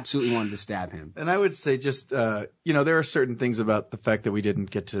 I absolutely wanted to stab him. And I would say just, there are certain things about the fact that we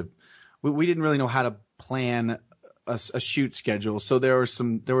didn't get to – we didn't really know how to plan a shoot schedule. So there were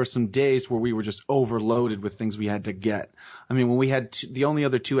some days where we were just overloaded with things we had to get. I mean, when we had the only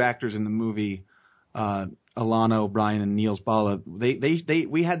other two actors in the movie Alana O'Brien and Niels Bala,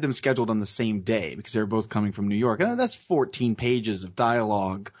 we had them scheduled on the same day because they were both coming from New York. And that's 14 pages of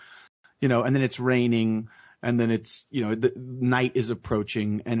dialogue, and then it's raining and then it's, the night is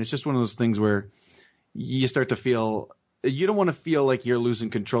approaching. And it's just one of those things where you start to feel, you don't want to feel like you're losing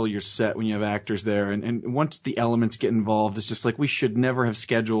control of your set when you have actors there. And once the elements get involved, it's just like we should never have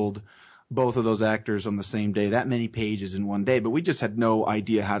scheduled both of those actors on the same day, that many pages in one day, but we just had no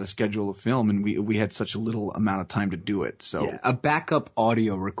idea how to schedule a film and we had such a little amount of time to do it. So yeah, a backup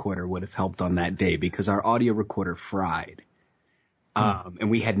audio recorder would have helped on that day because our audio recorder fried. And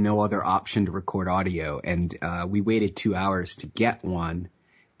we had no other option to record audio. And, we waited 2 hours to get one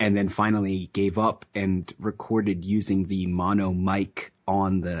and then finally gave up and recorded using the mono mic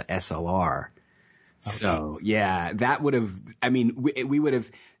on the SLR. So yeah, that would have, I mean, we would have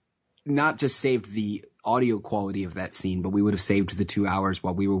not just saved the audio quality of that scene, but we would have saved the 2 hours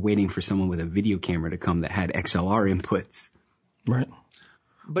while we were waiting for someone with a video camera to come that had XLR inputs. Right.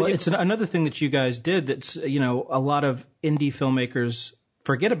 But it's another thing that you guys did that's, a lot of indie filmmakers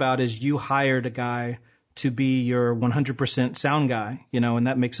forget about is you hired a guy to be your 100% sound guy, and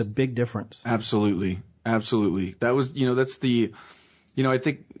that makes a big difference. Absolutely. Absolutely. That was, that's the, I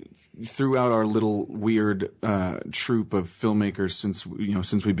think throughout our little weird troupe of filmmakers since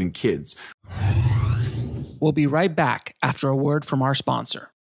we've been kids. We'll be right back after a word from our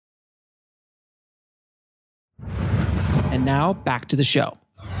sponsor. And now back to the show.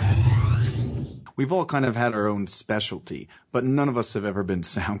 We've all kind of had our own specialty, but none of us have ever been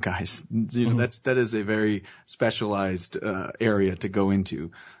sound guys. That is a very specialized area to go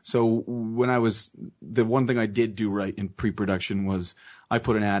into. So the one thing I did do right in pre-production was I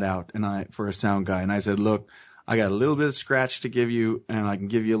put an ad out for a sound guy, and I said, look, I got a little bit of scratch to give you, and I can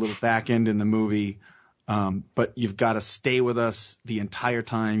give you a little back end in the movie. But you've got to stay with us the entire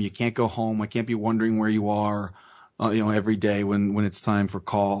time. You can't go home. I can't be wondering where you are. Every day when it's time for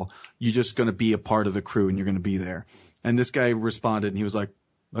call, you're just going to be a part of the crew and you're going to be there. And this guy responded and he was like,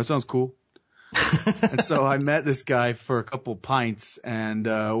 that sounds cool. And so I met this guy for a couple pints and,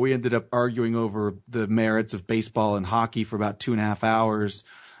 we ended up arguing over the merits of baseball and hockey for about 2.5 hours.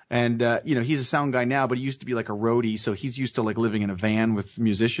 And, he's a sound guy now, but he used to be like a roadie. So he's used to like living in a van with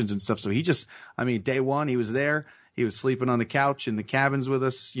musicians and stuff. So day one, he was there. He was sleeping on the couch in the cabins with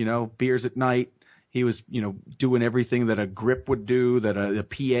us, beers at night. He was, doing everything that a grip would do, that a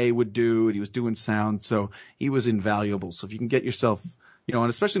PA would do, and he was doing sound. So he was invaluable. So if you can get yourself, and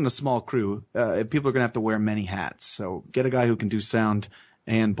especially in a small crew, people are going to have to wear many hats. So get a guy who can do sound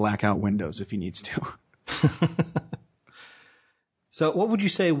and black out windows if he needs to. So what would you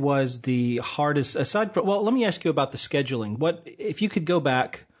say was the hardest, let me ask you about the scheduling. What, if you could go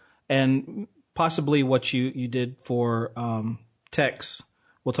back and possibly what you did for Tex,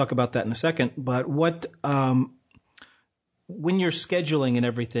 we'll talk about that in a second. But what, when you're scheduling and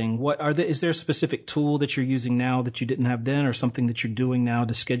everything, is there a specific tool that you're using now that you didn't have then, or something that you're doing now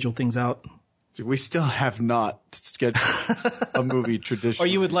to schedule things out? We still have not scheduled a movie traditionally.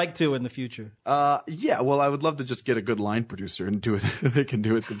 Or you would like to in the future? Yeah. Well, I would love to just get a good line producer and do it. They can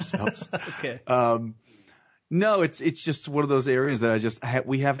do it themselves. Okay. No, it's just one of those areas that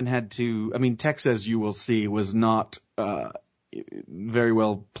we haven't had to. I mean, Tex, as you will see, was not very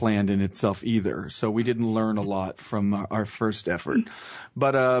well planned in itself either. So we didn't learn a lot from our first effort.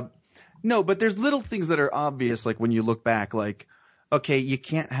 But no, but there's little things that are obvious, like when you look back, like, okay, you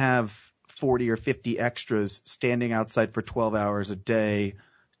can't have 40 or 50 extras standing outside for 12 hours a day,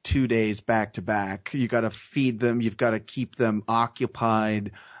 2 days back to back. You got to feed them. You've got to keep them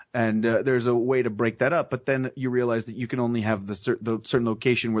occupied. And there's a way to break that up. But then you realize that you can only have the certain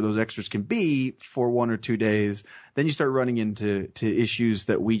location where those extras can be for 1 or 2 days. Then you start running into issues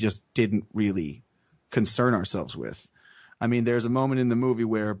that we just didn't really concern ourselves with. I mean, there's a moment in the movie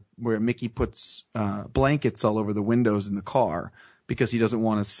where Mickey puts blankets all over the windows in the car because he doesn't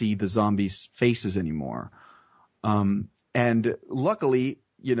want to see the zombies' faces anymore. And luckily,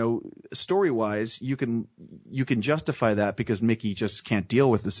 story-wise, you can justify that because Mickey just can't deal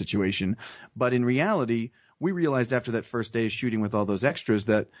with the situation. But in reality, we realized after that first day of shooting with all those extras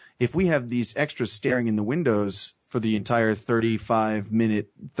that if we have these extras staring in the windows for the entire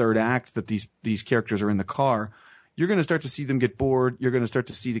 35-minute third act that these characters are in the car, you're going to start to see them get bored. You're going to start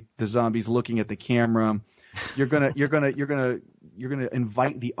to see the zombies looking at the camera. You're going to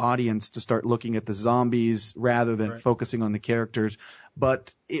invite the audience to start looking at the zombies rather than focusing on the characters.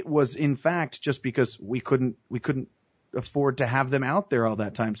 But it was in fact just because we couldn't afford to have them out there all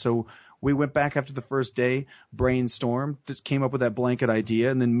that time. So we went back after the first day, brainstormed, came up with that blanket idea,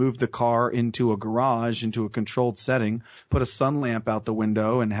 and then moved the car into a garage, into a controlled setting, put a sun lamp out the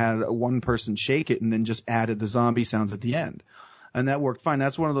window and had one person shake it, and then just added the zombie sounds at the end. And that worked fine.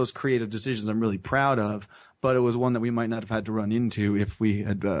 That's one of those creative decisions I'm really proud of, but it was one that we might not have had to run into if we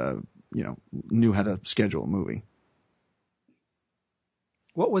had, knew how to schedule a movie.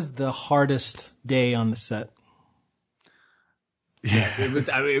 What was the hardest day on the set? Yeah, it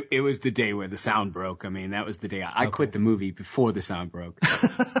was the day where the sound broke. I mean, that was the day I quit the movie before the sound broke.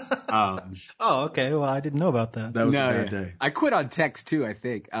 Oh, okay. Well, I didn't know about that. That was a bad day. I quit on Tex too, I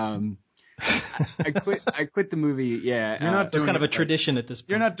think. I quit the movie. Yeah. You're not there's kind of a tradition at this point.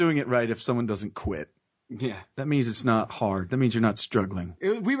 You're not doing it right if someone doesn't quit. Yeah. That means it's not hard. That means you're not struggling.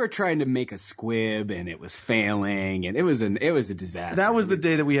 We were trying to make a squib and it was failing and it was a disaster. That was the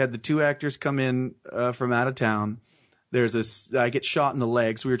day that we had the 2 actors come in from out of town. I get shot in the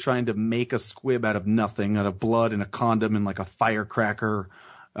legs. We were trying to make a squib out of nothing, out of blood and a condom and like a firecracker.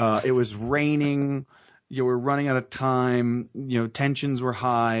 It was raining. You were running out of time. Tensions were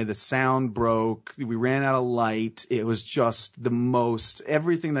high. The sound broke. We ran out of light. It was just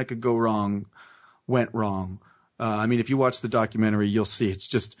everything that could go wrong went wrong. If you watch the documentary, you'll see it's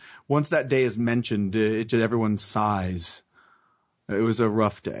just, once that day is mentioned, everyone sighs. It was a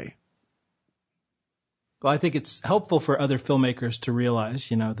rough day. Well, I think it's helpful for other filmmakers to realize,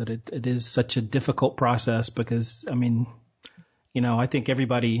 that it is such a difficult process because, I think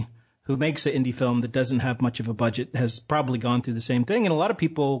everybody who makes an indie film that doesn't have much of a budget has probably gone through the same thing. And a lot of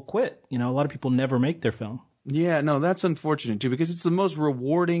people quit. A lot of people never make their film. Yeah, no, that's unfortunate too, because it's the most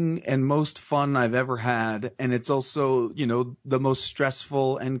rewarding and most fun I've ever had. And it's also, the most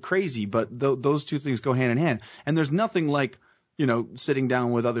stressful and crazy. But those two things go hand in hand. And there's nothing like, sitting down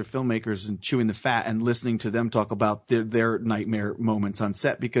with other filmmakers and chewing the fat and listening to them talk about their nightmare moments on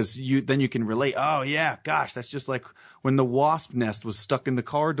set, because then you can relate. Oh yeah, gosh, that's just like when the wasp nest was stuck in the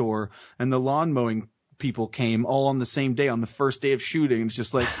car door and the lawn mowing people came all on the same day on the first day of shooting. It's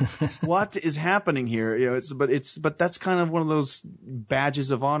just like, what is happening here? But that's kind of one of those badges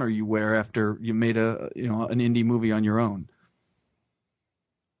of honor you wear after you made an indie movie on your own.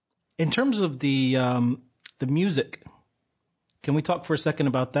 In terms of the music, can we talk for a second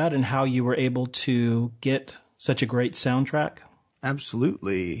about that and how you were able to get such a great soundtrack?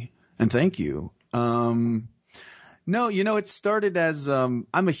 Absolutely. And thank you. No, it started as, I'm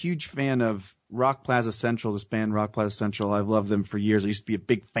a huge fan of Rock Plaza Central, this band Rock Plaza Central. I've loved them for years. I used to be a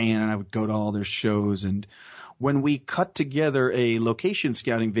big fan and I would go to all their shows. And when we cut together a location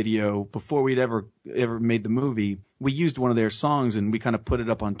scouting video before we'd ever made the movie, we used one of their songs and we kind of put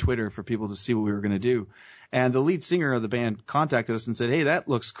it up on Twitter for people to see what we were going to do. And the lead singer of the band contacted us and said, "Hey, that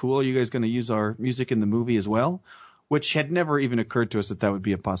looks cool. Are you guys going to use our music in the movie as well?" Which had never even occurred to us that would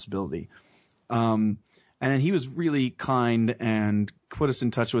be a possibility. And then he was really kind and put us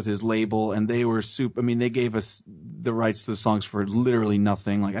in touch with his label, and they were they gave us the rights to the songs for literally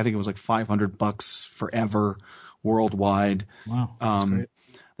nothing. Like, I think it was like $500 forever worldwide. Wow. That's great.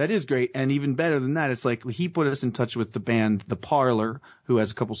 That is great. And even better than that, it's like he put us in touch with the band The Parlor, who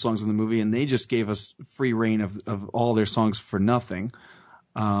has a couple songs in the movie, and they just gave us free reign of all their songs for nothing.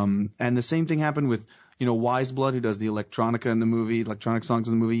 And the same thing happened with, Wise Blood, who does the electronic songs in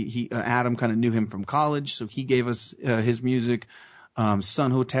the movie. Adam kind of knew him from college, so he gave us his music.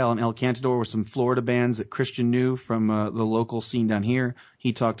 Sun Hotel and El Cantador were some Florida bands that Christian knew from the local scene down here.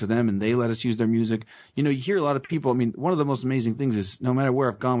 He talked to them and they let us use their music. You hear a lot of people. One of the most amazing things is no matter where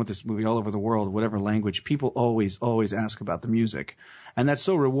I've gone with this movie, all over the world, whatever language, people always, always ask about the music. And that's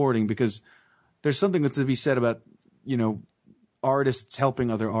so rewarding because there's something that's to be said about, artists helping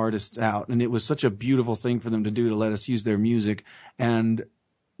other artists out. And it was such a beautiful thing for them to do, to let us use their music. And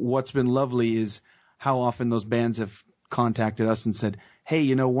what's been lovely is how often those bands have contacted us and said,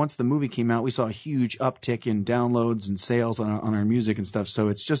 "Hey, once the movie came out, we saw a huge uptick in downloads and sales on our music and stuff." So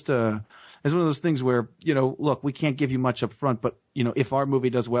it's just it's one of those things where, look, we can't give you much up front, but if our movie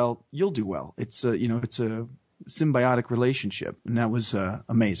does well, you'll do well. It's it's a symbiotic relationship, and that was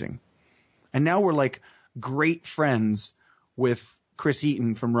amazing. And now we're like great friends with Chris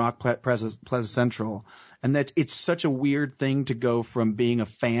Eaton from Rock Plaza Central. And it's such a weird thing to go from being a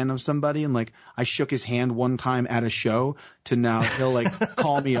fan of somebody and like I shook his hand one time at a show to now he'll like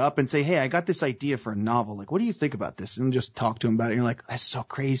call me up and say, "Hey, I got this idea for a novel. Like, what do you think about this?" And just talk to him about it. And you're like, that's so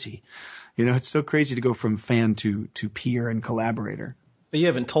crazy. It's so crazy to go from fan to peer and collaborator. But you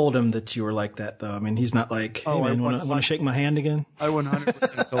haven't told him that you were like that, though. He's not like, "Hey, man, want to shake my hand again?" I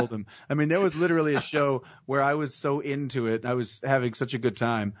 100% told him. There was literally a show where I was so into it. I was having such a good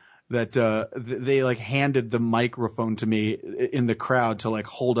time that they like handed the microphone to me in the crowd to like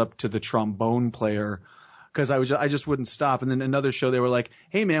hold up to the trombone player because I just wouldn't stop. And then another show, they were like,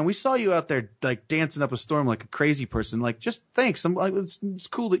 "Hey, man, we saw you out there like dancing up a storm like a crazy person. Like, just thanks. I'm like, it's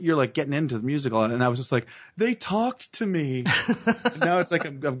cool that you're like getting into the music a lot." And I was just like, they talked to me. And now it's like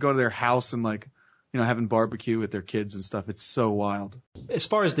I'm going to their house and like, having barbecue with their kids and stuff. It's so wild. As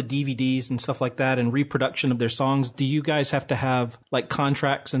far as the DVDs and stuff like that and reproduction of their songs, do you guys have to have like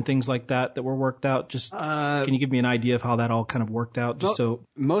contracts and things like that were worked out? Just can you give me an idea of how that all kind of worked out? Just so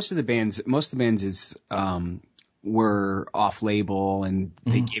most of the bands is were off label and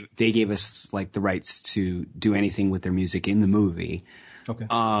they gave us like the rights to do anything with their music in the movie. Okay.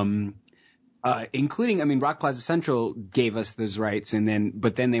 Including, Rock Plaza Central gave us those rights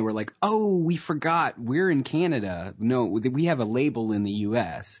but then they were like, "Oh, we forgot. We're in Canada. No, we have a label in the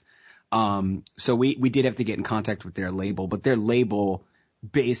US." So we did have to get in contact with their label, but their label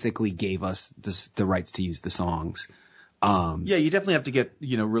basically gave us the rights to use the songs. Yeah, you definitely have to get,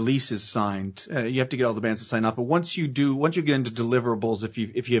 releases signed. You have to get all the bands to sign up. But once you get into deliverables, if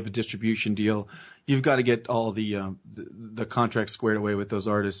you have a distribution deal, you've got to get all the contracts squared away with those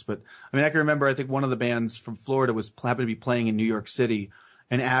artists. But I mean, I can remember, I think one of the bands from Florida happened to be playing in New York City.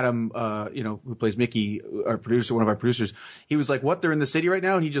 And Adam, who plays Mickey, our producer, one of our producers, he was like, "What? They're in the city right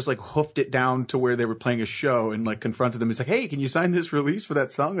now?" And he just like hoofed it down to where they were playing a show and like confronted them. He's like, "Hey, can you sign this release for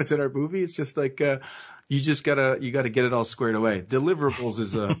that song that's in our movie?" It's just like, you gotta get it all squared away. Deliverables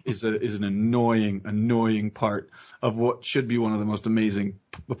is an annoying part of what should be one of the most amazing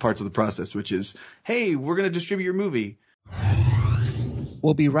parts of the process, which is, hey, we're gonna distribute your movie.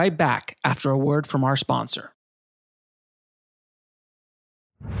 We'll be right back after a word from our sponsor.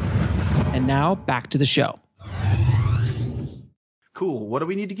 And now back to the show. Cool. What do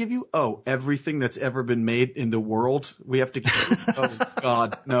we need to give you? Oh, everything that's ever been made in the world. We have to give you. Oh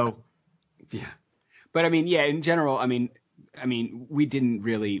God, no. Yeah. But I mean, yeah, in general, I mean, we didn't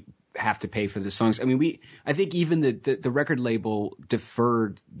really have to pay for the songs. I mean, I think even the record label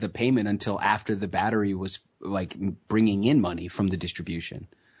deferred the payment until after the battery was like bringing in money from the distribution.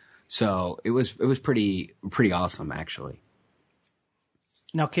 So it was pretty awesome, actually.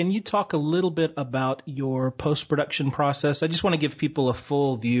 Now, can you talk a little bit about your post-production process? I just want to give people a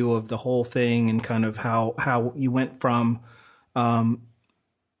full view of the whole thing and kind of how you went from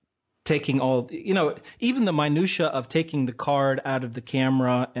taking all, even the minutia of taking the card out of the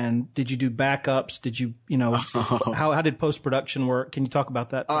camera, and did you do backups? Did you, how did post-production work? Can you talk about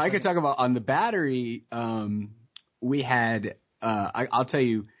that? I could talk about on the battery. We had, I'll tell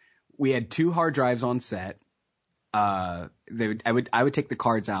you, we had 2 hard drives on set. I would take the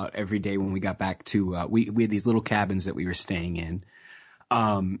cards out every day when we got back to, we had these little cabins that we were staying in.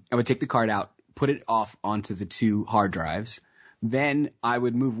 I would take the card out, put it off onto the 2 hard drives. Then I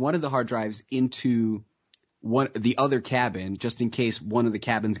would move one of the hard drives into the other cabin, just in case one of the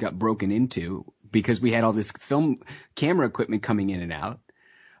cabins got broken into, because we had all this film camera equipment coming in and out.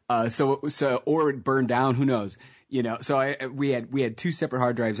 Or it burned down, who knows, so we had 2 separate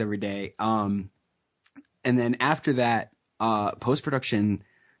hard drives every day. And then after that, post-production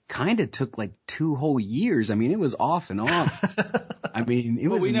kind of took like 2 whole years. I mean, it was off and on. I mean, it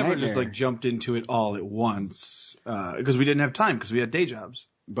was. We never nightmare. just like jumped into it all at once because we didn't have time because we had day jobs.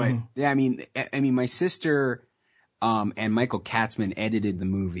 But yeah, I mean, my sister and Michael Katzman edited the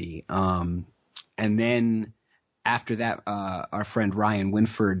movie, and then after that, our friend Ryan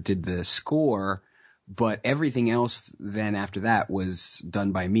Winford did the score. But everything else then after that was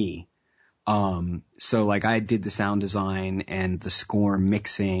done by me. So like I did the sound design and the score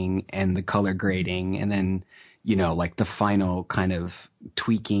mixing and the color grading and then, like the final kind of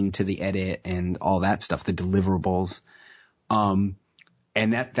tweaking to the edit and all that stuff, the deliverables. And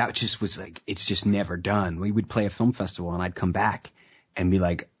that just was like, it's just never done. We would play a film festival and I'd come back and be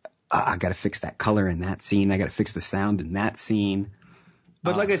like, I got to fix that color in that scene. I got to fix the sound in that scene.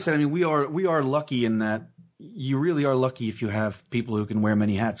 But like I said, I mean, we are lucky in that you really are lucky if you have people who can wear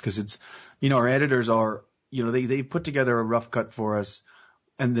many hats because it's, our editors are, they put together a rough cut for us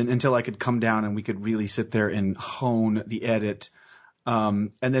and then until I could come down and we could really sit there and hone the edit.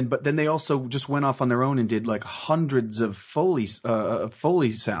 But then they also just went off on their own and did like hundreds of Foley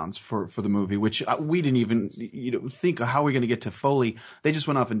sounds for the movie, which we didn't even, think how are we going to get to Foley. They just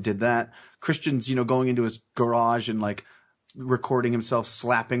went off and did that. Christian's, going into his garage and like, recording himself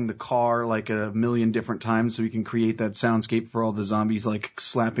slapping the car like 1,000,000 different times so he can create that soundscape for all the zombies like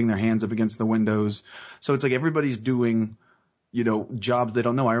slapping their hands up against the windows. So it's like everybody's doing, jobs they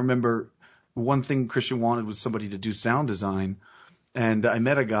don't know. I remember one thing Christian wanted was somebody to do sound design. And I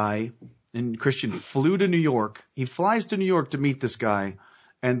met a guy and Christian flew to New York. He flies to New York to meet this guy.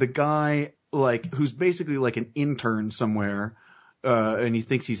 And the guy who's basically like an intern somewhere, and he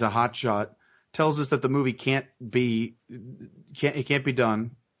thinks he's a hotshot, tells us that the movie can't be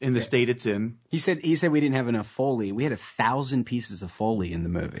done in the state it's in. He said we didn't have enough Foley. We had 1,000 pieces of Foley in the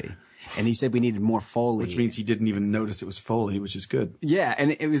movie, and he said we needed more Foley, which means he didn't even notice it was Foley, which is good. Yeah,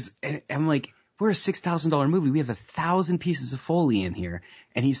 and and I'm like, we're a $6,000 movie. We have 1,000 pieces of Foley in here,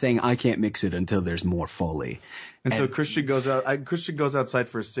 and he's saying I can't mix it until there's more Foley. And so Christian goes out. Christian goes outside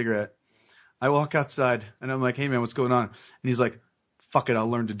for a cigarette. I walk outside, and I'm like, "Hey man, what's going on?" And he's like, "Fuck it, I'll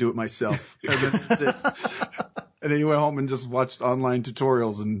learn to do it myself." And then he went home and just watched online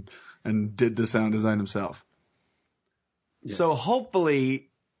tutorials and did the sound design himself. Yeah. So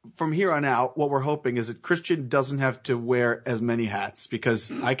hopefully from here on out, what we're hoping is that Christian doesn't have to wear as many hats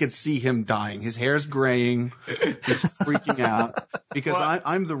because I could see him dying. His hair's graying. He's freaking out because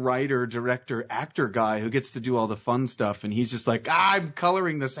I'm the writer, director, actor guy who gets to do all the fun stuff. And he's just like, I'm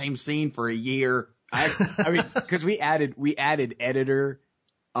coloring the same scene for a year. I mean, because we added editor.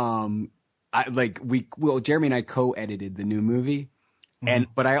 Jeremy and I co-edited the new movie,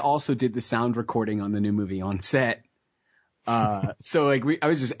 but I also did the sound recording on the new movie on set. So I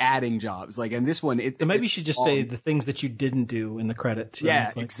was just adding jobs. Like, and this one, maybe you should just say the things that you didn't do in the credits. Yeah,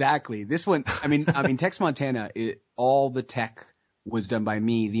 exactly. This one, I mean, Tex Montana, all the tech was done by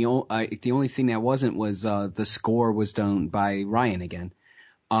me. The only thing that wasn't was the score was done by Ryan again.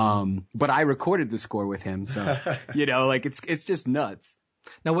 But I recorded the score with him, so it's just nuts.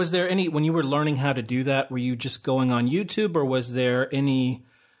 Now, was there any, when you were learning how to do that, were you just going on YouTube, or was there any,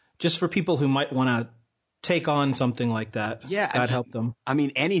 just for people who might want to take on something like that? Yeah, that helped them. I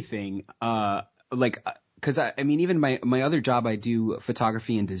mean, anything. Because even my other job, I do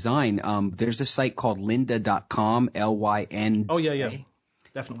photography and design. There's a site called lynda.com, LYNDA. Oh yeah,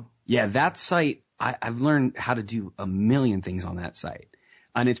 definitely. Yeah, that site. I've learned how to do a million things on that site,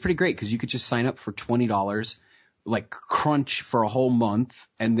 and it's pretty great because you could just sign up for $20. Like crunch for a whole month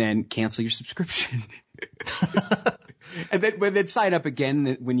and then cancel your subscription. And then sign up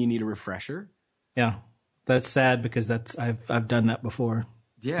again when you need a refresher. Yeah. That's sad because I've done that before.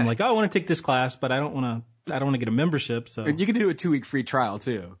 Yeah. I'm like, oh, I want to take this class, but I don't want to get a membership. So you can do a 2-week free trial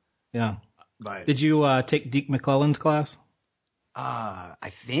too. Yeah. But did you take Deke McClellan's class? I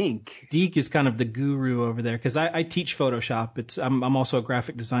think Deke is kind of the guru over there because I teach Photoshop. I'm also a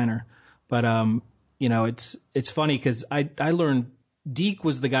graphic designer, but it's funny because I learned Deke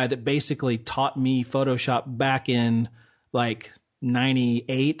was the guy that basically taught me Photoshop back in like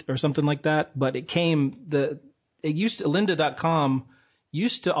 98 or something like that. But lynda.com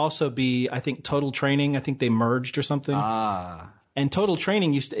used to also be, I think, Total Training. I think they merged or something. And Total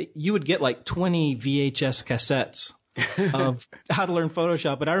Training you would get like 20 VHS cassettes of how to learn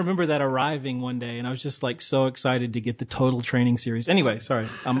Photoshop. But I remember that arriving one day and I was just like so excited to get the Total Training series. Anyway, sorry,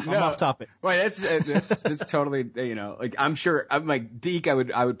 I'm off topic. Well, that's totally, like I'm sure I'm like Deke,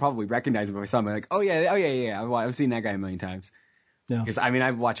 I would probably recognize him if I saw him. I'm like, oh yeah. I've seen that guy a million times. Yeah. Because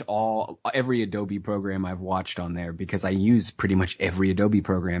I've watched every Adobe program I've watched on there because I use pretty much every Adobe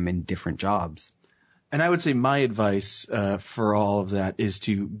program in different jobs. And I would say my advice for all of that is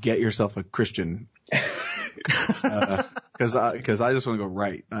to get yourself a Christian. Because I just want to go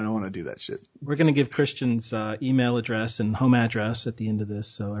right. I don't want to do that shit. We're going to give Christian's email address and home address at the end of this,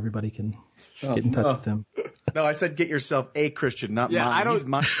 so everybody can get in touch with him. No, I said get yourself a Christian, not mine. I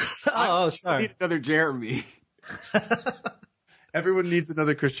don't. Sorry. I need another Jeremy. Everyone needs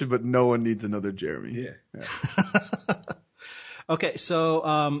another Christian, but no one needs another Jeremy. Yeah. Okay,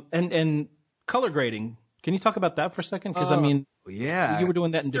 so and color grading. Can you talk about that for a second? Because you were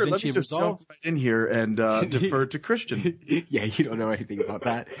doing that in DaVinci Let me just jump right in here and defer to Christian. Yeah, you don't know anything about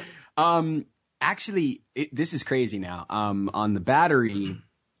that. Actually, this is crazy now. On the battery,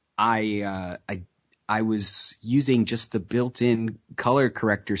 I was using just the built-in color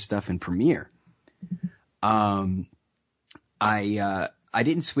corrector stuff in Premiere. I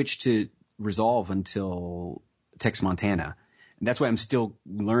didn't switch to Resolve until Tex Montana. And that's why I'm still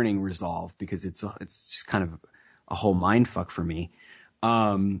learning Resolve because it's just kind of a whole mindfuck for me.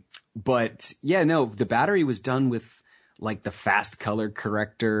 But yeah, no, the battery was done with like the fast color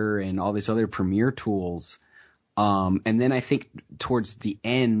corrector and all these other Premiere tools. And then I think towards the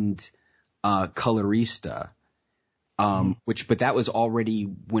end, Colorista, but that was already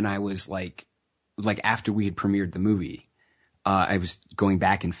when I was like after we had premiered the movie. I was going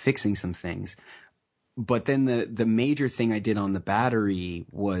back and fixing some things. But then the major thing I did on the battery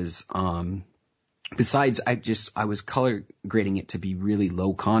was, besides I was color grading it to be really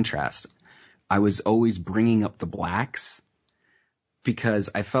low contrast. I was always bringing up the blacks because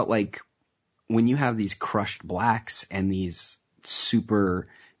I felt like when you have these crushed blacks and these super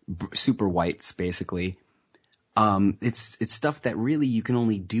whites, basically, it's stuff that really you can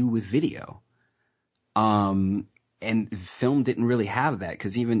only do with video. And film didn't really have that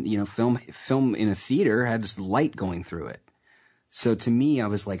because even, film in a theater had this light going through it. So to me, I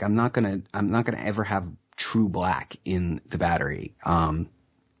was like, I'm not gonna ever have true black in the battery.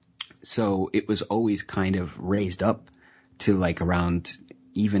 So it was always kind of raised up to like around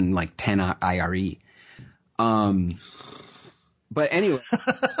even like 10 IRE. But anyway,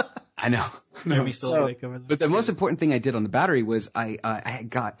 I know. But the most important thing I did on the battery was I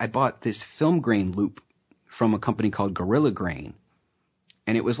bought this film grain loop from a company called Gorilla Grain.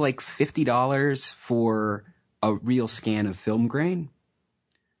 And it was like $50 for a real scan of film grain.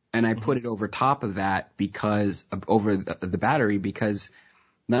 And I put it over top of that over the battery because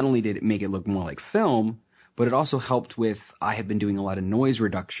not only did it make it look more like film, but it also helped with, I had been doing a lot of noise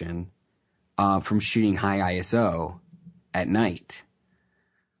reduction from shooting high ISO at night.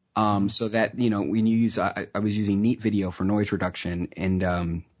 So that, when you use, I was using Neat Video for noise reduction,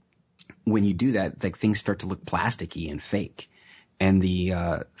 and when you do that, like things start to look plasticky and fake, and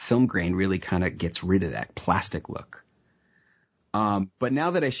the film grain really kind of gets rid of that plastic look. But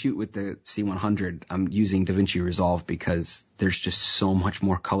now that I shoot with the C100, I'm using DaVinci Resolve because there's just so much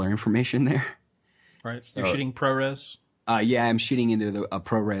more color information there. Right. So, you're shooting ProRes? Yeah, I'm shooting into a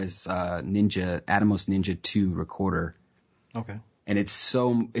ProRes Atomos Ninja 2 recorder. Okay. And it's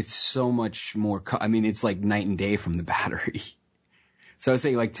so much more. It's like night and day from the battery. So I was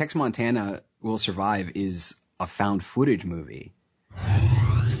saying, like, Tex Montana Will Survive is a found footage movie.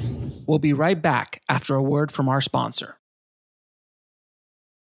 We'll be right back after a word from our sponsor.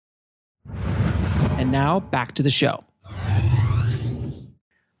 And now back to the show.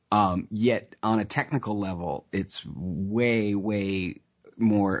 Yet on a technical level, it's way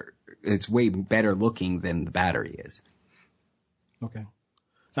more. It's way better looking than the battery is. Okay.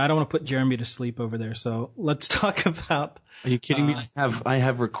 I don't want to put Jeremy to sleep over there, so let's talk about... Are you kidding me? I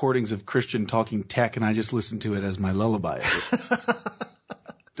have recordings of Christian talking tech, and I just listen to it as my lullaby.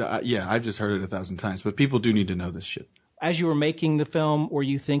 Yeah, I've just heard it 1,000 times, but people do need to know this shit. As you were making the film, were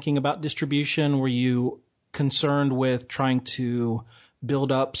you thinking about distribution? Were you concerned with trying to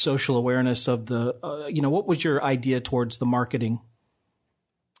build up social awareness of the... what was your idea towards the marketing?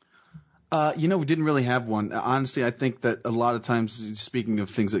 We didn't really have one. Honestly, I think that a lot of times, speaking of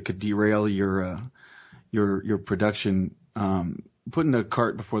things that could derail your production, putting the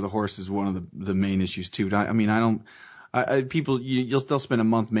cart before the horse is one of the main issues too. They'll spend a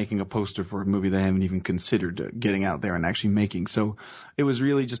month making a poster for a movie they haven't even considered getting out there and actually making. So it was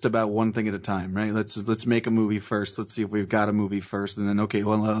really just about one thing at a time, right? Let's make a movie first. Let's see if we've got a movie first, and then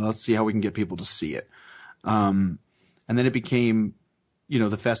let's see how we can get people to see it. And then it became,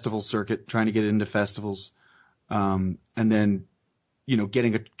 the festival circuit, trying to get into festivals, and then,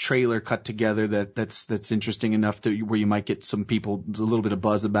 getting a trailer cut together that's interesting enough where you might get some people a little bit of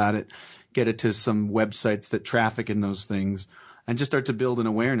buzz about it, get it to some websites that traffic in those things, and just start to build an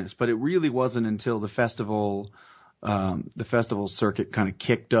awareness. But it really wasn't until the festival circuit kind of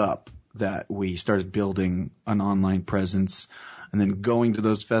kicked up that we started building an online presence, and then going to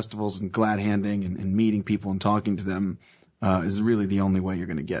those festivals and glad handing and meeting people and talking to them. Is really the only way you're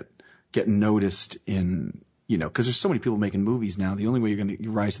going to get noticed in, because there's so many people making movies now. The only way you're going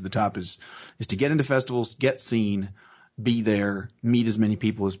to rise to the top is to get into festivals, get seen, be there, meet as many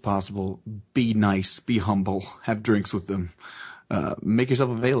people as possible, be nice, be humble, have drinks with them, make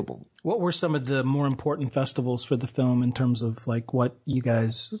yourself available. What were some of the more important festivals for the film in terms of like what you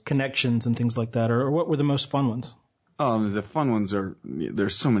guys, connections and things like that, or what were the most fun ones? Oh, the fun ones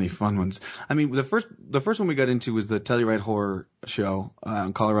there's so many fun ones. The first one we got into was the Telluride Horror Show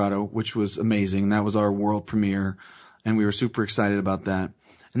in Colorado, which was amazing. That was our world premiere, and we were super excited about that.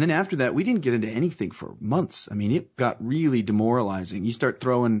 And then after that, we didn't get into anything for months. It got really demoralizing. You start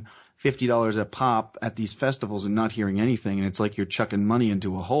throwing $50 a pop at these festivals and not hearing anything, and it's like you're chucking money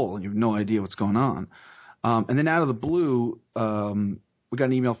into a hole, and you have no idea what's going on. And then out of the blue, we got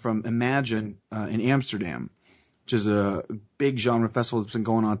an email from Imagine in Amsterdam, which is a big genre festival that's been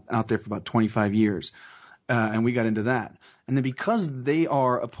going on out there for about 25 years. And we got into that. And then because they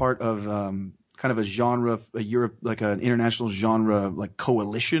are a part of kind of a genre, like an international genre, like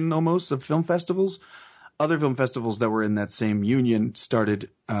coalition almost of film festivals, other film festivals that were in that same union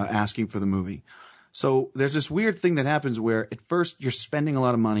started asking for the movie. So there's this weird thing that happens where at first you're spending a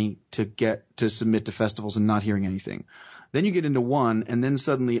lot of money to submit to festivals and not hearing anything. Then you get into one, and then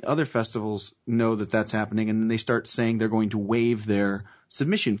suddenly other festivals know that that's happening, and then they start saying they're going to waive their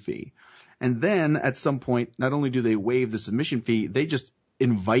submission fee. And then at some point, not only do they waive the submission fee, they just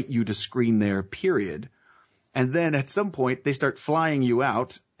invite you to screen there, period. And then at some point, they start flying you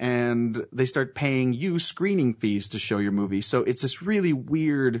out, and they start paying you screening fees to show your movie. So it's this really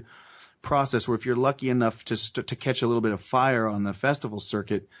weird process where if you're lucky enough to catch a little bit of fire on the festival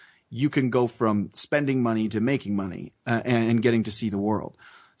circuit, you can go from spending money to making money and getting to see the world.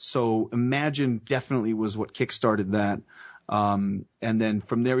 So Imagine definitely was what kickstarted that. And then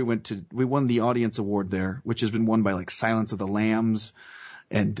from there we won the audience award there, which has been won by like Silence of the Lambs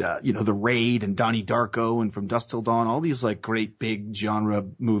and, The Raid and Donnie Darko and From Dusk Till Dawn, all these like great big genre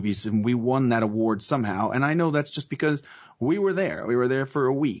movies. And we won that award somehow. And I know that's just because we were there. We were there for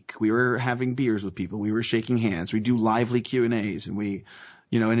a week. We were having beers with people. We were shaking hands. We do lively Q&As, and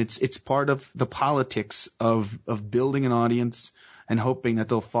and it's part of the politics of building an audience and hoping that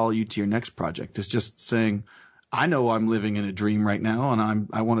they'll follow you to your next project. It's just saying, I know I'm living in a dream right now, and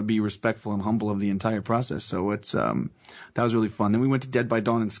I want to be respectful and humble of the entire process. So it's that was really fun. Then we went to Dead by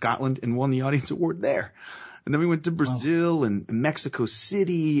Dawn in Scotland and won the audience award there. And then we went to Brazil and Mexico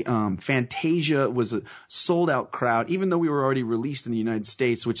City. Fantasia was a sold out crowd, even though we were already released in the United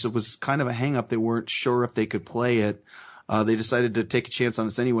States, which was kind of a hang up. They weren't sure if they could play it. They decided to take a chance on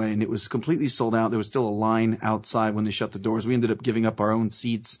us anyway, and it was completely sold out. There was still a line outside when they shut the doors. We ended up giving up our own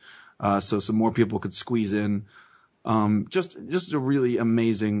seats, so some more people could squeeze in. Just a really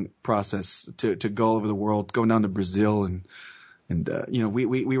amazing process to go all over the world, going down to Brazil and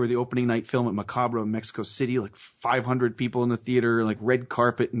we were the opening night film at Macabro in Mexico City, like 500 people in the theater, like red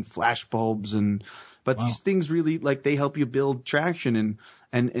carpet and flash bulbs. But these things really, like, they help you build traction.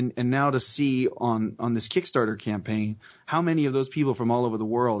 And now to see on this Kickstarter campaign, how many of those people from all over the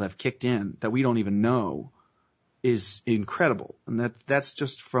world have kicked in that we don't even know is incredible. And that's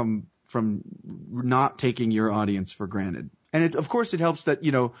just from not taking your audience for granted. And of course it helps that,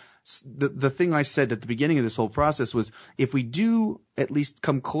 the thing I said at the beginning of this whole process was, if we do at least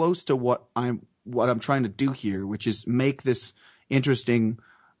come close to what I'm trying to do here, which is make this interesting,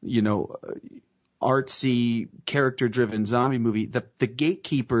 artsy, character-driven zombie movie, the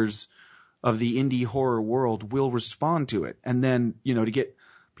gatekeepers of the indie horror world will respond to it. And then, to get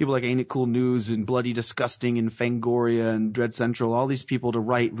people like Ain't It Cool News and Bloody Disgusting and Fangoria and Dread Central, all these people to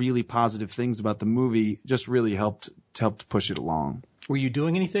write really positive things about the movie just really helped push it along. Were you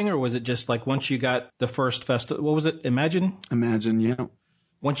doing anything, or was it just like once you got the first festival, what was it, Imagine? Imagine, yeah.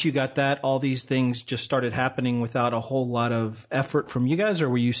 Once you got that, all these things just started happening without a whole lot of effort from you guys, or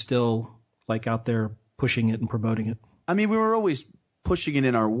were you still like out there pushing it and promoting it? I mean, we were always pushing it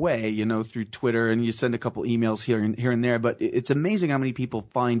in our way, through Twitter, and you send a couple emails here and there, but it's amazing how many people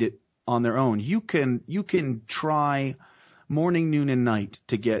find it on their own. You can try morning, noon, and night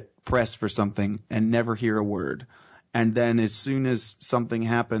to get press for something and never hear a word. And then as soon as something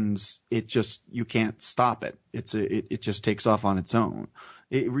happens, you can't stop it. It just takes off on its own.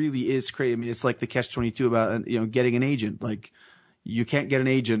 It really is crazy. I mean, it's like the catch-22 about, getting an agent. Like, you can't get an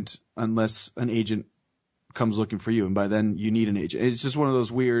agent unless an agent comes looking for you. And by then you need an agent. It's just one of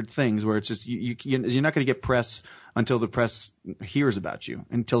those weird things where it's just, you're not going to get press until the press hears about you,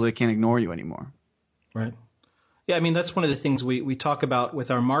 until they can't ignore you anymore. Right. Yeah, I mean, that's one of the things we talk about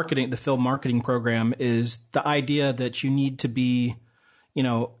with our marketing, the film marketing program, is the idea that you need to be,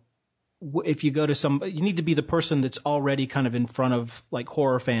 if you go to you need to be the person that's already kind of in front of like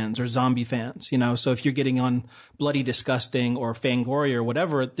horror fans or zombie fans, So if you're getting on Bloody Disgusting or Fangoria or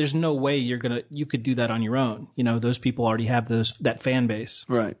whatever, there's no way you could do that on your own. Those people already have that fan base.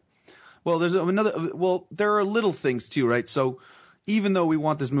 Right. Well, there are little things too, right? So even though we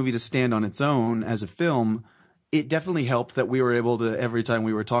want this movie to stand on its own as a film, it definitely helped that we were able to, every time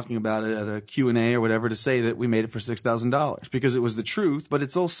we were talking about it at a Q&A or whatever, to say that we made it for $6,000, because it was the truth, but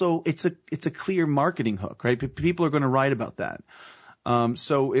it's also, it's a clear marketing hook, right? People are going to write about that.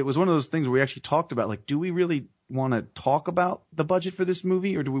 So it was one of those things where we actually talked about, like, do we really want to talk about the budget for this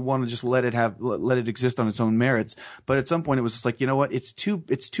movie, or do we want to just let it exist on its own merits? But at some point it was just like, you know what? It's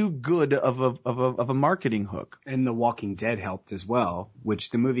too good of a marketing hook. And The Walking Dead helped as well,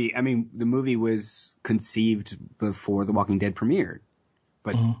 which the movie was conceived before The Walking Dead premiered.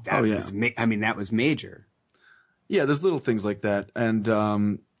 But that was major. Yeah, there's little things like that. And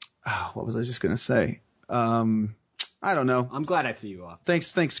what was I just going to say? I don't know. I'm glad I threw you off.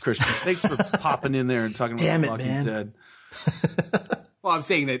 Thanks, Christian. Thanks for popping in there and talking about The Walking Dead. Well, I'm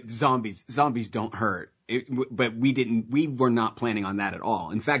saying that zombies don't hurt. But we were not planning on that at all.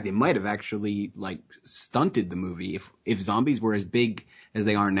 In fact, it might have actually stunted the movie if zombies were as big as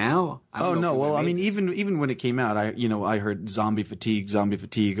they are now. Well, I mean, even when it came out, I heard zombie fatigue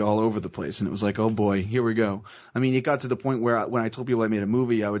all over the place, and it was like, oh boy, here we go. I mean, it got to the point where when I told people I made a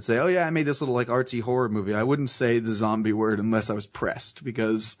movie, I would say, oh yeah, I made this little artsy horror movie. I wouldn't say the zombie word unless I was pressed,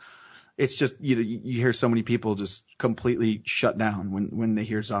 because it's just, you hear so many people just completely shut down when they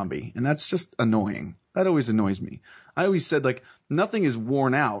hear zombie, and that's just annoying. That always annoys me. I always said, nothing is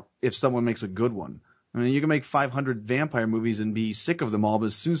worn out if someone makes a good one. I mean, you can make 500 vampire movies and be sick of them all, but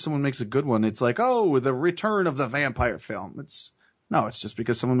as soon as someone makes a good one, it's like, oh, the return of the vampire film. It's just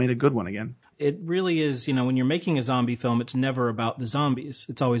because someone made a good one again. It really is, when you're making a zombie film, it's never about the zombies.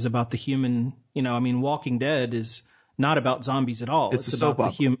 It's always about the human, Walking Dead is not about zombies at all. It's a soap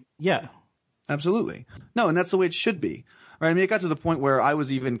opera. Yeah. Absolutely. No, and that's the way it should be. Right. I mean, it got to the point where I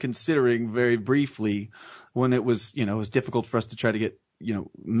was even considering very briefly, when it was, it was difficult for us to try to get,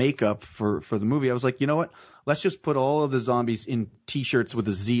 makeup for the movie. I was like, you know what? Let's just put all of the zombies in T-shirts with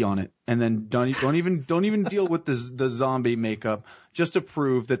a Z on it, and then don't even deal with the zombie makeup, just to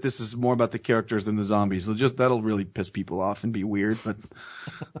prove that this is more about the characters than the zombies. That'll really piss people off and be weird, but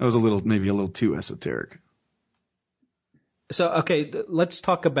that was maybe a little too esoteric. So, okay, let's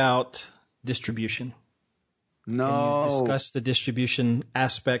talk about distribution. No. Can you discuss the distribution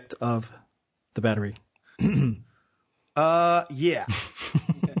aspect of the battery? Yeah.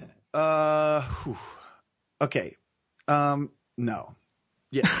 Okay. No.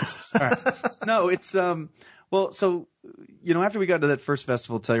 Yes. All right. No, it's well, so after we got to that first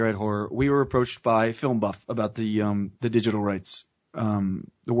festival, Telluride Horror, we were approached by Film Buff about the digital rights, the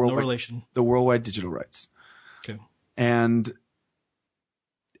worldwide digital rights. Okay. And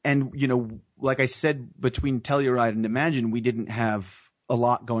like I said, between Telluride and Imagine, we didn't have a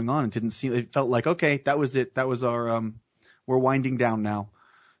lot going on. It felt like, okay, that was it. That was our we're winding down now.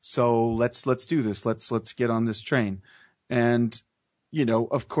 So let's do this. Let's get on this train. And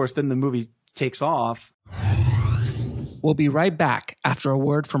of course, then the movie takes off. We'll be right back after a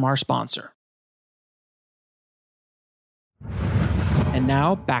word from our sponsor. And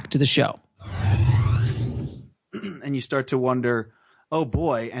now back to the show. And you start to wonder, oh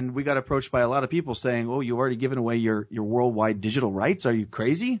boy, and we got approached by a lot of people saying, oh, you've already given away your worldwide digital rights. Are you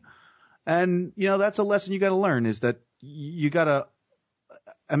crazy? And, that's a lesson you got to learn, is that you got to,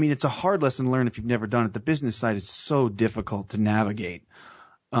 it's a hard lesson to learn if you've never done it. The business side is so difficult to navigate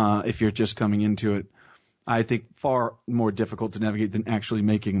if you're just coming into it. I think far more difficult to navigate than actually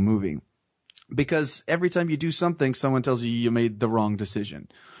making a movie. Because every time you do something, someone tells you made the wrong decision.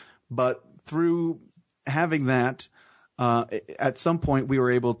 But through having that, at some point we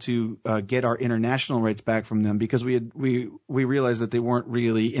were able to get our international rights back from them, because we realized that they weren't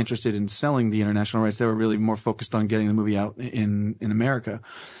really interested in selling the international rights. They were really more focused on getting the movie out in America.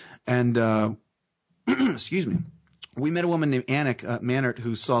 And excuse me, we met a woman named Annick Mannert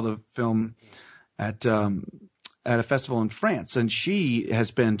who saw the film at a festival in France, and she has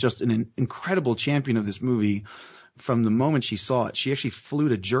been just an incredible champion of this movie from the moment she saw it. She actually flew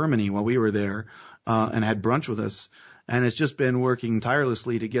to Germany while we were there and had brunch with us, and has just been working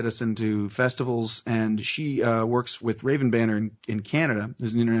tirelessly to get us into festivals. And she works with Raven Banner in Canada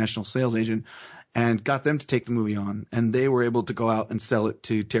as an international sales agent, and got them to take the movie on, and they were able to go out and sell it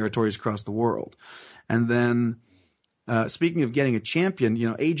to territories across the world. And then speaking of getting a champion,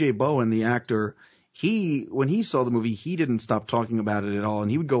 AJ Bowen, the actor, when he saw the movie, he didn't stop talking about it at all.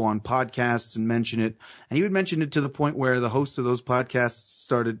 And he would go on podcasts and mention it. And he would mention it to the point where the hosts of those podcasts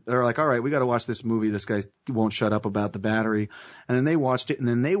they're like, all right, we got to watch this movie. This guy won't shut up about the battery. And then they watched it, and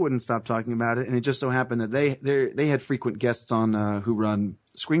then they wouldn't stop talking about it. And it just so happened that they had frequent guests on who run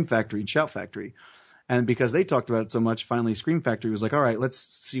Scream Factory and Shout Factory. And because they talked about it so much, finally Scream Factory was like, all right, let's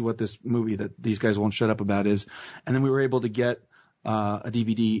see what this movie that these guys won't shut up about is. And then we were able to get a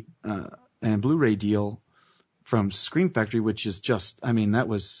DVD and Blu-ray deal from Scream Factory, which is just, I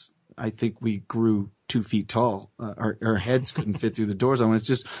think we grew 2 feet tall. Our heads couldn't fit through the doors. It's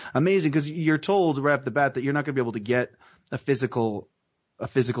just amazing, because you're told right off the bat that you're not going to be able to get a physical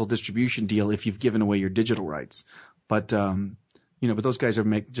distribution deal if you've given away your digital rights. But those guys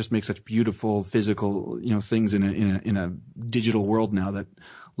just make such beautiful physical, things in a digital world now, that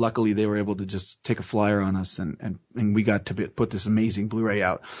luckily they were able to just take a flyer on us, and we got to put this amazing Blu-ray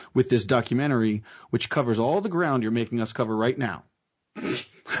out with this documentary, which covers all the ground you're making us cover right now.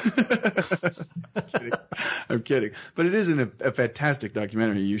 I'm kidding. But it is a fantastic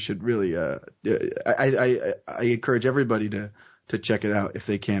documentary. You should really, I encourage everybody to check it out if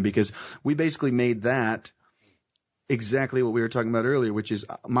they can, because we basically made that exactly what we were talking about earlier, which is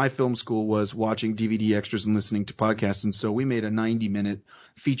my film school was watching DVD extras and listening to podcasts. And so we made a 90-minute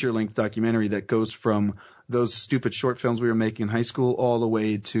feature-length documentary that goes from those stupid short films we were making in high school all the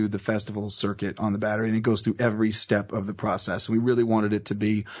way to the festival circuit on the battery. And it goes through every step of the process. And we really wanted it to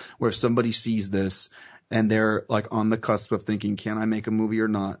be where if somebody sees this and they're like on the cusp of thinking, can I make a movie or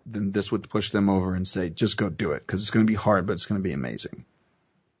not? Then this would push them over and say, just go do it. 'Cause it's going to be hard, but it's going to be amazing.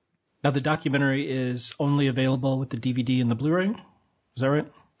 Now, the documentary is only available with the DVD and the Blu-ray. Is that right?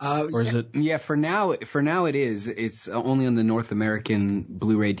 Or is it? Yeah, for now it is. It's only on the North American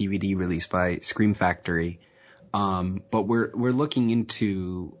Blu-ray DVD release by Scream Factory. But we're looking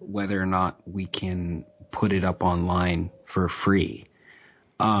into whether or not we can put it up online for free.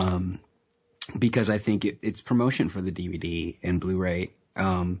 Because I think it's promotion for the DVD and Blu-ray.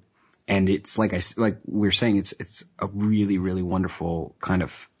 And it's like we were saying, it's a really, really wonderful kind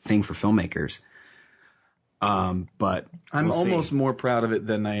of thing for filmmakers. But I'm almost more proud of it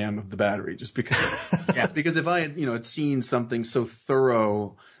than I am of the battery, just because, because if I had, seen something so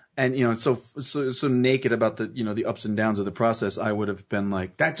thorough and, so naked about the, the ups and downs of the process, I would have been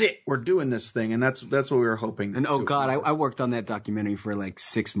like, that's it, we're doing this thing. And that's what we were hoping. And I worked on that documentary for like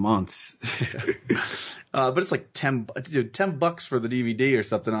 6 months. But it's like $10 for the DVD or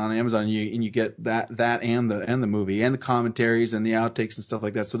something on Amazon. And you get that and the movie and the commentaries and the outtakes and stuff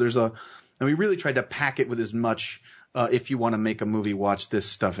like that. So there's a And we really tried to pack it with as much, if you want to make a movie, watch this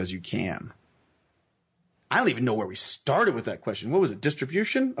stuff as you can. I don't even know where we started with that question. What was it?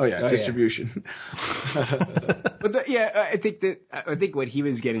 Distribution? Oh yeah, distribution. But I think what he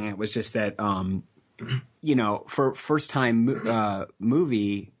was getting at was just that, for first time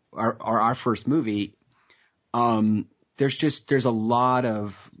movie, our first movie, there's a lot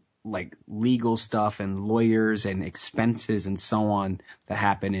of like legal stuff and lawyers and expenses and so on that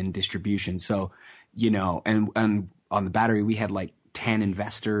happen in distribution. So, and on the Battery, we had like 10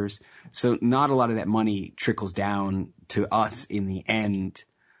 investors. So not a lot of that money trickles down to us in the end.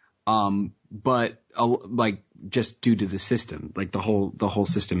 But like just due to the system, like the whole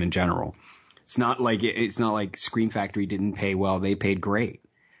system in general. It's not like Screen Factory didn't pay well. They paid great.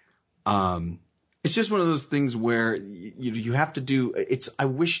 It's just one of those things where you have to do it's. I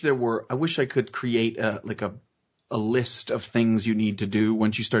wish I could create a list of things you need to do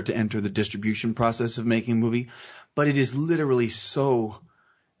once you start to enter the distribution process of making a movie, but it is literally so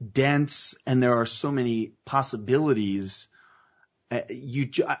dense and there are so many possibilities.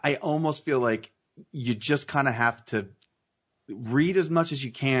 I almost feel like you just kind of have to read as much as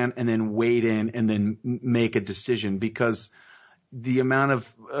you can and then wade in and then make a decision, because the amount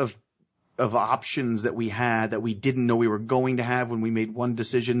of options that we had that we didn't know we were going to have when we made one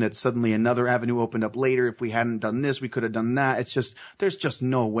decision, that suddenly another avenue opened up later. If we hadn't done this, we could have done that. It's just, there's just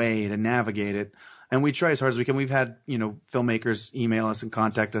no way to navigate it. And we try as hard as we can. We've had, filmmakers email us and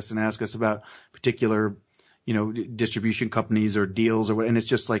contact us and ask us about particular, distribution companies or deals or what. And it's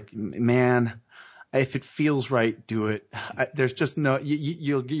just like, man, if it feels right, do it. There's just no,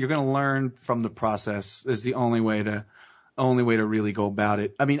 you're going to learn from the process. Is the only way to really go about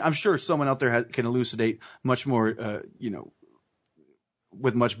it. I mean, I'm sure someone out there can elucidate much more,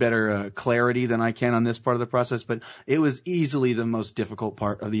 with much better clarity than I can on this part of the process. But it was easily the most difficult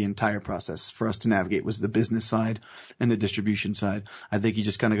part of the entire process for us to navigate, was the business side and the distribution side. I think you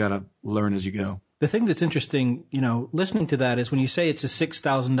just kind of got to learn as you go. The thing that's interesting, listening to that is when you say it's a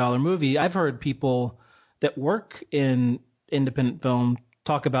 $6,000 movie, I've heard people that work in independent film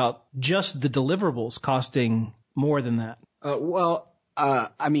talk about just the deliverables costing more than that.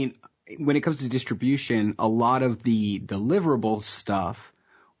 I mean, when it comes to distribution, a lot of the deliverable stuff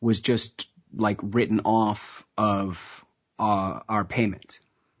was just like written off of our payment.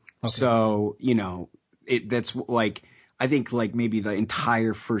 Okay. So, that's like, I think like maybe the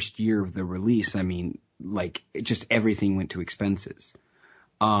entire first year of the release, I mean, like just everything went to expenses.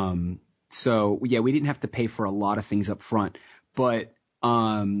 So yeah, we didn't have to pay for a lot of things up front, but,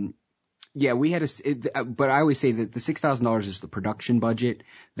 yeah, we had but I always say that the $6,000 is the production budget.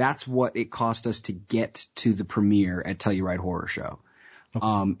 That's what it cost us to get to the premiere at Telluride Horror Show.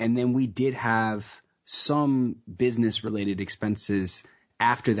 Okay. And then we did have some business related expenses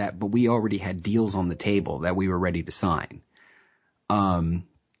after that, but we already had deals on the table that we were ready to sign.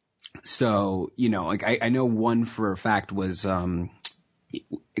 So, like I know one for a fact was,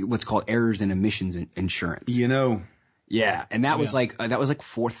 what's called errors and omissions insurance. Yeah, and that was like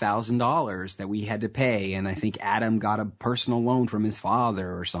 $4,000 that we had to pay, and I think Adam got a personal loan from his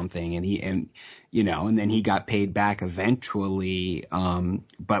father or something, and then he got paid back eventually.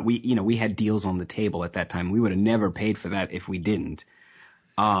 But we had deals on the table at that time. We would have never paid for that if we didn't.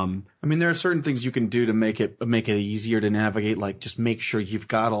 I mean, there are certain things you can do to make it easier to navigate, like just make sure you've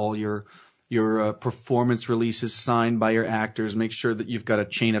got all your performance releases signed by your actors. Make sure that you've got a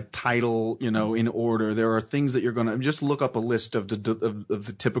chain of title, in order. There are things that you're going to just look up a list of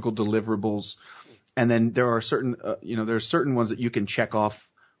the typical deliverables. And then there are certain, there are certain ones that you can check off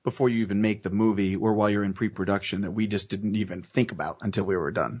before you even make the movie or while you're in pre-production that we just didn't even think about until we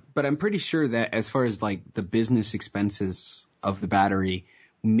were done. But I'm pretty sure that as far as like the business expenses of the Battery,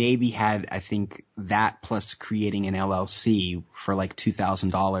 maybe had, I think, that plus creating an LLC for like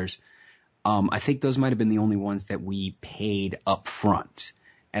 $2,000. I think those might have been the only ones that we paid up front.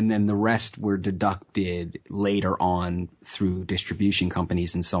 And then the rest were deducted later on through distribution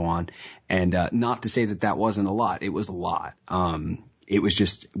companies and so on. And not to say that wasn't a lot. It was a lot. It was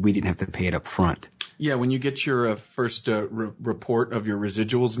just we didn't have to pay it up front. Yeah, when you get your first report of your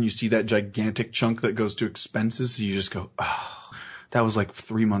residuals and you see that gigantic chunk that goes to expenses, you just go, oh, that was like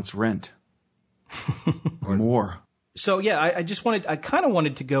 3 months' rent or more. So yeah, I kind of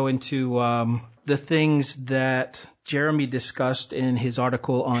wanted to go into the things that Jeremy discussed in his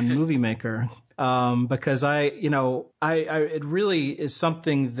article on Movie Maker, because it really is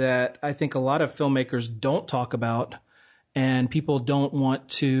something that I think a lot of filmmakers don't talk about, and people don't want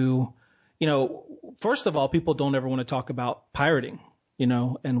to, first of all, people don't ever want to talk about pirating,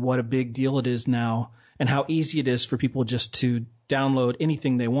 and what a big deal it is now, and how easy it is for people just to download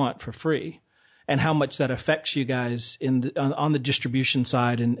anything they want for free, and how much that affects you guys on the distribution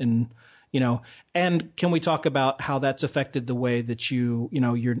side, and can we talk about how that's affected the way that your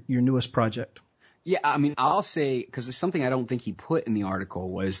newest project? Yeah, I mean, I'll say, because it's something I don't think he put in the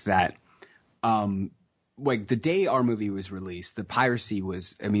article, was that like the day our movie was released, the piracy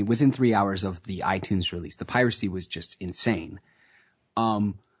was, I mean, within 3 hours of the iTunes release, the piracy was just insane.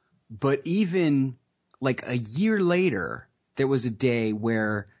 But even like a year later, there was a day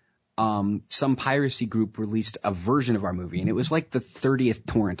where some piracy group released a version of our movie, and it was like the 30th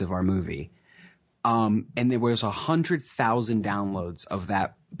torrent of our movie. And there was 100,000 downloads of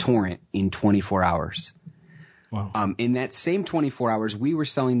that torrent in 24 hours. Wow. In that same 24 hours, we were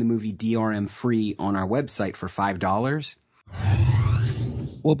selling the movie DRM free on our website for $5.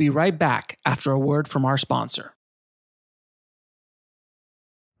 We'll be right back after a word from our sponsor.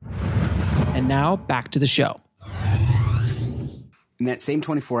 And now back to the show. In that same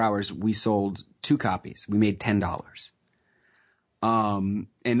 24 hours, we sold 2 copies. We made $10.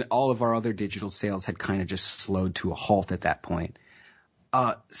 And all of our other digital sales had kind of just slowed to a halt at that point.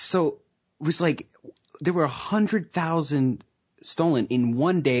 So it was like there were 100,000 stolen in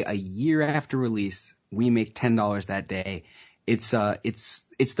one day, a year after release. We make $10 that day. It's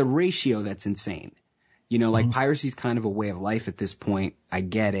the ratio that's insane. Like piracy is kind of a way of life at this point. I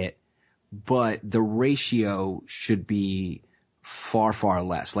get it, but the ratio should be far, far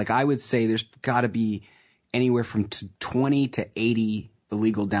less. Like I would say there's got to be anywhere from 20 to 80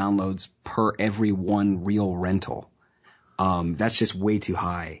 illegal downloads per every one real rental. That's just way too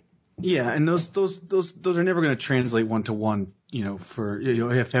high. Yeah, and those are never going to translate one to one.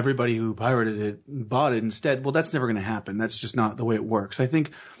 If everybody who pirated it bought it instead, well, that's never going to happen. That's just not the way it works. I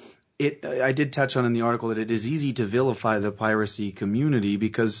think I did touch on in the article that it is easy to vilify the piracy community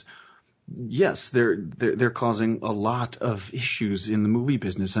because, yes, they're causing a lot of issues in the movie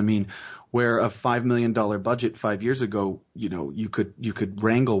business. I mean, where a $5 million budget 5 years ago, you could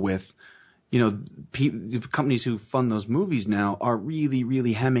wrangle with, the companies who fund those movies now are really,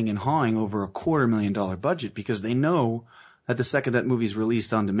 really hemming and hawing over a $250,000 budget because they know that the second that movie's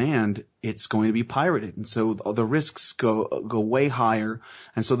released on demand, it's going to be pirated. And so the risks go way higher.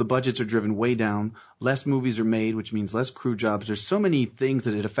 And so the budgets are driven way down. Less movies are made, which means less crew jobs. There's so many things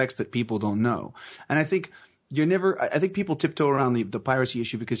that it affects that people don't know. And I think people tiptoe around the piracy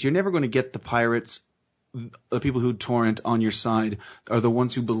issue because you're never going to get the pirates. The people who torrent on your side are the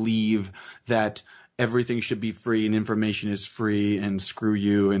ones who believe that everything should be free and information is free and screw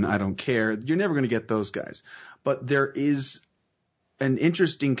you and I don't care. You're never going to get those guys. But there is an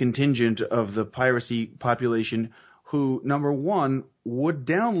interesting contingent of the piracy population who, number one, would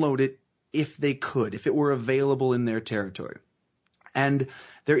download it if they could, if it were available in their territory. And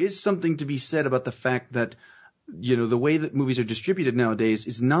there is something to be said about the fact that the way that movies are distributed nowadays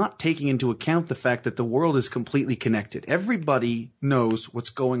is not taking into account the fact that the world is completely connected. Everybody knows what's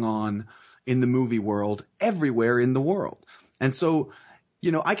going on in the movie world everywhere in the world. And so,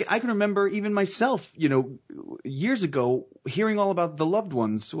 I can remember even myself, years ago hearing all about The Loved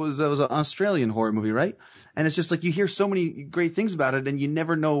Ones. That was an Australian horror movie, right? And it's just like you hear so many great things about it and you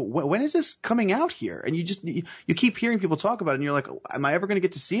never know when is this coming out here? And you keep hearing people talk about it and you're like, am I ever going to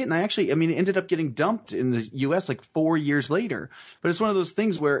get to see it? And it ended up getting dumped in the US like 4 years later. But it's one of those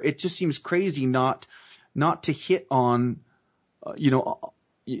things where it just seems crazy not to hit on,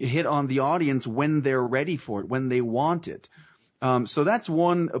 hit on the audience when they're ready for it, when they want it. So that's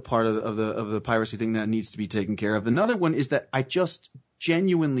one part of the piracy thing that needs to be taken care of. Another one is that I just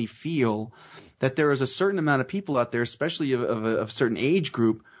genuinely feel that there is a certain amount of people out there, especially of a certain age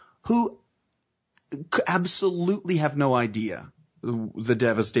group, who absolutely have no idea the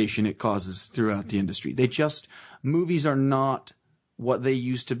devastation it causes throughout the industry. Movies are not what they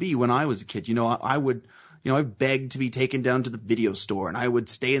used to be when I was a kid. I begged to be taken down to the video store and I would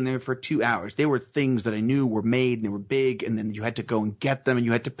stay in there for 2 hours. They were things that I knew were made and they were big and then you had to go and get them and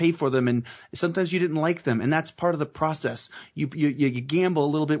you had to pay for them and sometimes you didn't like them. And that's part of the process. You gamble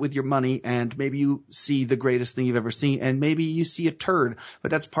a little bit with your money and maybe you see the greatest thing you've ever seen and maybe you see a turd, but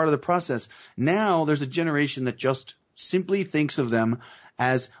that's part of the process. Now there's a generation that just simply thinks of them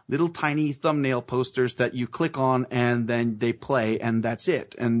as little tiny thumbnail posters that you click on and then they play and that's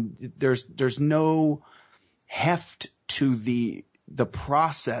it. And there's no heft to the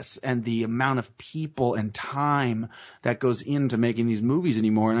process and the amount of people and time that goes into making these movies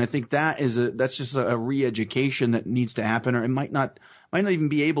anymore. And I think that's just a re-education that needs to happen, or it might not even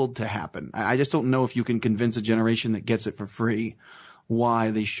be able to happen. I just don't know if you can convince a generation that gets it for free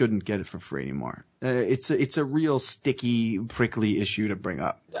why they shouldn't get it for free anymore. It's a real sticky, prickly issue to bring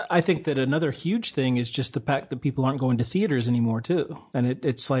up. I think that another huge thing is just the fact that people aren't going to theaters anymore too. And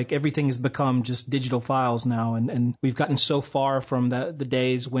it's like everything has become just digital files now. And we've gotten so far from the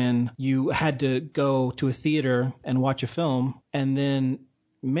days when you had to go to a theater and watch a film, and then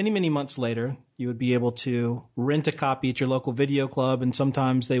many, many months later, you would be able to rent a copy at your local video club, and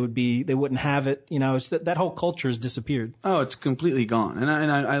sometimes they wouldn't have it. You know, it's that whole culture has disappeared. Oh, it's completely gone. And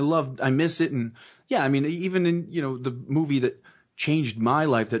I miss it. And yeah, I mean, even in, you know, the movie that changed my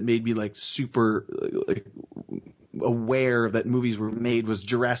life, that made me like super like aware that movies were made, was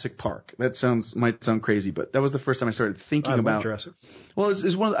Jurassic Park. That might sound crazy, but that was the first time I started thinking about Jurassic. Well,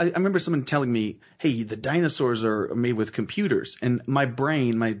 it's one. I remember someone telling me, "Hey, the dinosaurs are made with computers," and my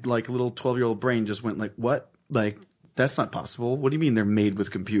brain, my like little 12-year-old brain, just went like, "What? Like that's not possible. What do you mean they're made with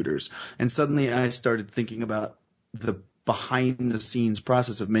computers?" And suddenly I started thinking about the behind the scenes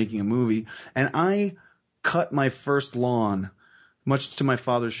process of making a movie, and I cut my first lawn, much to my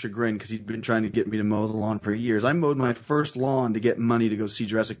father's chagrin, because he'd been trying to get me to mow the lawn for years. I mowed my first lawn to get money to go see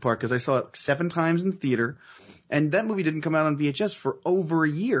Jurassic Park, because I saw it 7 times in theater, and that movie didn't come out on VHS for over a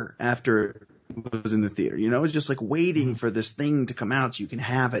year after it was in the theater. You know, it was just like waiting for this thing to come out so you can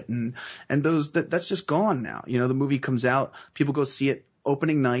have it, and that's just gone now. You know, the movie comes out, people go see it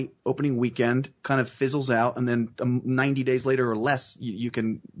opening night, opening weekend, kind of fizzles out, and then 90 days later or less, you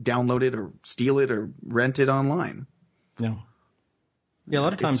can download it or steal it or rent it online. Yeah. Yeah, a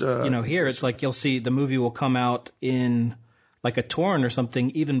lot of times, here it's like you'll see the movie will come out in like a torrent or something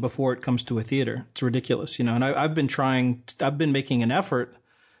even before it comes to a theater. It's ridiculous, you know. And I've been making an effort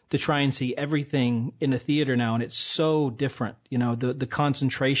to try and see everything in a theater now, and it's so different, you know, the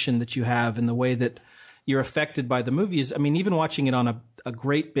concentration that you have and the way that you're affected by the movies. I mean, even watching it on a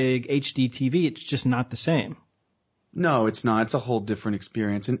great big HD TV, it's just not the same. No, it's not. It's a whole different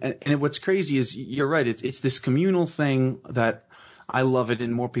experience. And what's crazy is, you're right. It's this communal thing that I love it,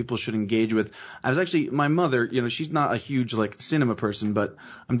 and more people should engage with. My mother, you know, she's not a huge like cinema person, but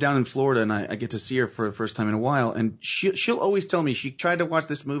I'm down in Florida and I get to see her for the first time in a while, and she'll always tell me she tried to watch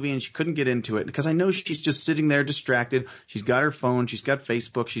this movie and she couldn't get into it, because I know she's just sitting there distracted. She's got her phone, she's got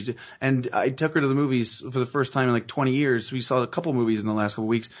Facebook, and I took her to the movies for the first time in like 20 years. We saw a couple movies in the last couple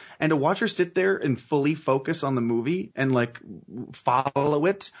weeks, and to watch her sit there and fully focus on the movie and like follow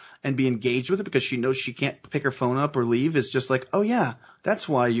it and be engaged with it, because she knows she can't pick her phone up or leave, is just like, oh yeah, that's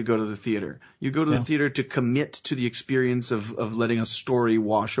why you go to the theater. You go to the theater to commit to the experience of letting a story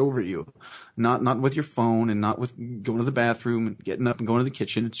wash over you, not with your phone and not with going to the bathroom and getting up and going to the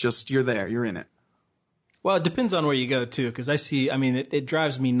kitchen. It's just, you're there, you're in it. Well, it depends on where you go too, because it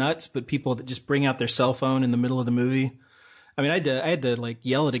drives me nuts, but people that just bring out their cell phone in the middle of the movie. I mean, I had to like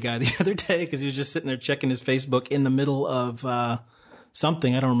yell at a guy the other day because he was just sitting there checking his Facebook in the middle of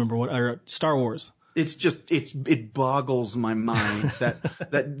something, I don't remember what, or Star Wars. It's just, it boggles my mind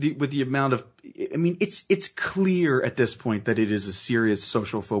with the amount of, I mean, it's clear at this point that it is a serious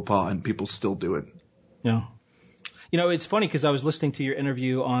social faux pas, and people still do it. Yeah. You know, it's funny because I was listening to your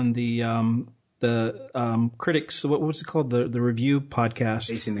interview on the critics, what's it called? The review podcast.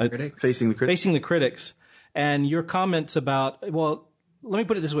 Facing the Critics? Facing the Critics. And your comments about, well, let me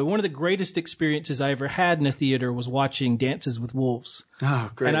put it this way. One of the greatest experiences I ever had in a theater was watching Dances with Wolves.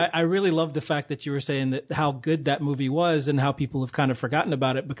 Oh, great. And I really loved the fact that you were saying that how good that movie was and how people have kind of forgotten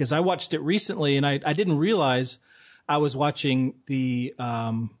about it, because I watched it recently and I didn't realize I was watching the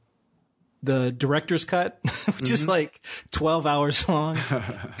director's cut, which is like 12 hours long,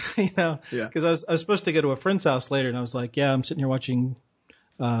 you know, because I was supposed to go to a friend's house later and I was like, yeah, I'm sitting here watching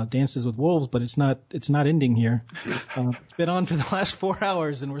Dances with Wolves, but it's not ending here. It's been on for the last 4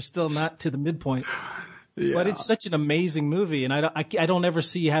 hours and we're still not to the midpoint. Yeah. But it's such an amazing movie, and I don't ever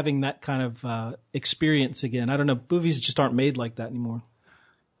see having that kind of experience again. I don't know, movies just aren't made like that anymore.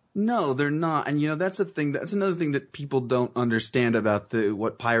 No, they're not. And, you know, that's another thing that people don't understand about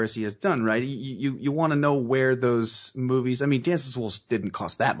what piracy has done, right? You want to know where those movies, I mean, Dances with Wolves didn't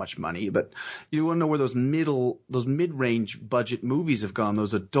cost that much money, but you want to know where those mid-range budget movies have gone,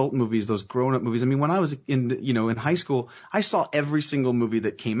 those adult movies, those grown-up movies. I mean, when I was in high school, I saw every single movie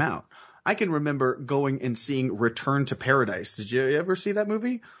that came out. I can remember going and seeing Return to Paradise. Did you ever see that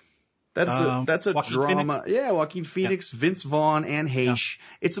movie? That's a drama. Phoenix? Yeah, Joaquin Phoenix, Vince Vaughn, Anne Heche. Yeah.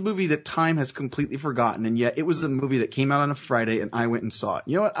 It's a movie that time has completely forgotten, and yet it was a movie that came out on a Friday, and I went and saw it.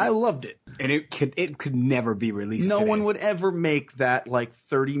 You know what? I loved it. And it could never be released today. No one would ever make that like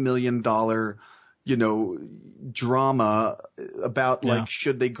 $30 million, you know, drama about like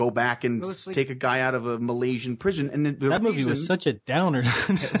should they go back and take a guy out of a Malaysian prison. And that movie was such a downer.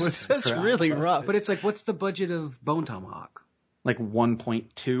 It was really rough. But it's like, what's the budget of Bone Tomahawk? like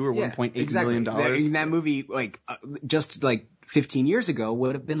 1.2 or 1.8 million dollars. That movie, just 15 years ago,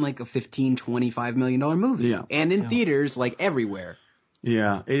 would have been like a $15-25 million movie. Yeah. And in theaters, everywhere.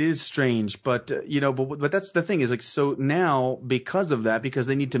 Yeah, it is strange, but but that's the thing is so now because of that, because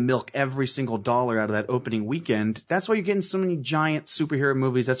they need to milk every single dollar out of that opening weekend. That's why you're getting so many giant superhero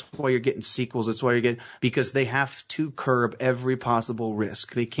movies. That's why you're getting sequels. That's why you're getting, because they have to curb every possible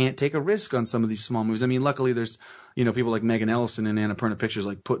risk. They can't take a risk on some of these small movies. I mean, luckily there's people like Megan Ellison and Annapurna Pictures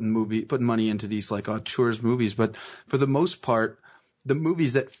putting money into these auteurs movies, but for the most part, the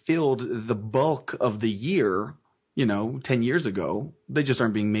movies that filled the bulk of the year 10 years ago, they just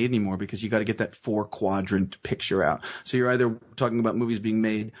aren't being made anymore because you got to get that 4-quadrant picture out. So you're either talking about movies being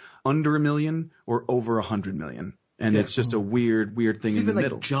made under $1 million or over $100 million. And it's just a weird thing in the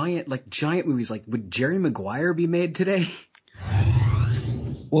middle. Giant movies, would Jerry Maguire be made today?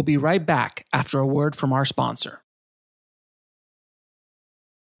 We'll be right back after a word from our sponsor.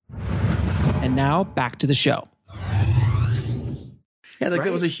 And now back to the show. Yeah,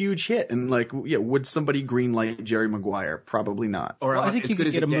 that was a huge hit. And would somebody greenlight Jerry Maguire? Probably not. Or I think you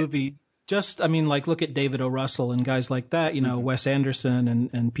could get a movie. Look at David O. Russell and guys like that, Wes Anderson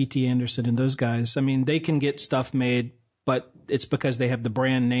and P.T. Anderson and those guys. I mean, they can get stuff made, but it's because they have the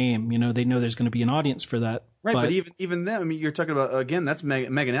brand name. They know there's going to be an audience for that. Right, but even them, I mean, you're talking about, again, that's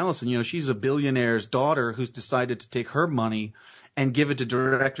Megan Ellison. She's a billionaire's daughter who's decided to take her money and give it to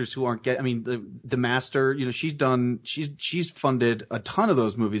directors who aren't the Master, she's funded a ton of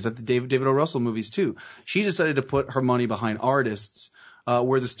those movies, the David O. Russell movies too. She decided to put her money behind artists,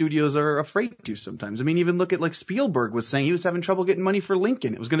 where the studios are afraid to sometimes. I mean, even look at Spielberg was saying he was having trouble getting money for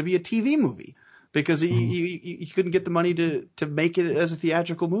Lincoln. It was going to be a TV movie because he couldn't get the money to make it as a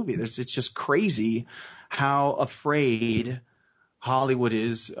theatrical movie. It's just crazy how afraid Hollywood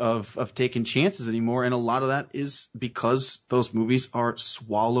is of taking chances anymore, and a lot of that is because those movies are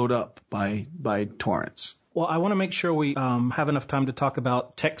swallowed up by torrents. Well, I want to make sure we have enough time to talk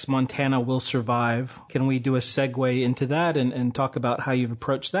about Tex Montana Will Survive. Can we do a segue into that and talk about how you've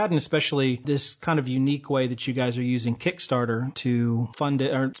approached that, and especially this kind of unique way that you guys are using Kickstarter to fund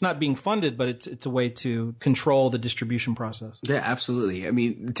it? Or it's not being funded, but it's a way to control the distribution process. Yeah, absolutely. I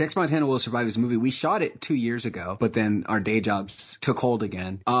mean, Tex Montana Will Survive is a movie. We shot it 2 years ago, but then our day jobs took hold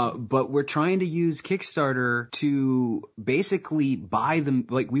again. But we're trying to use Kickstarter to basically buy them.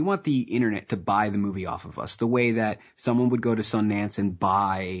 We want the internet to buy the movie off of us. The way that someone would go to Sundance and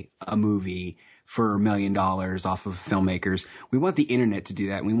buy a movie for $1 million off of Filmmakers. We want the internet to do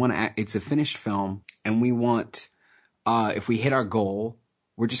that. We want it's a finished film, and we want, if we hit our goal,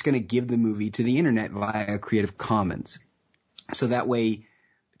 we're just going to give the movie to the internet via Creative Commons. So that way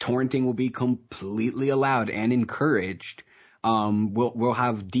torrenting will be completely allowed and encouraged. We'll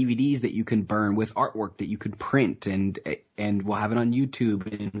have DVDs that you can burn with artwork that you could print, and we'll have it on YouTube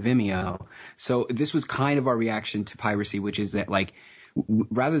and Vimeo. So this was kind of our reaction to piracy, which is that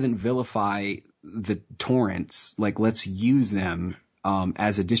rather than vilify the torrents, let's use them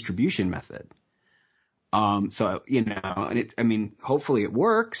as a distribution method. And hopefully it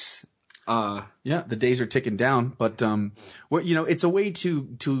works. Yeah, the days are ticking down, but it's a way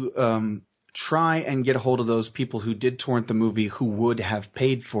to try and get a hold of those people who did torrent the movie who would have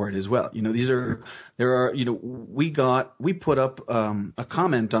paid for it as well. We put up a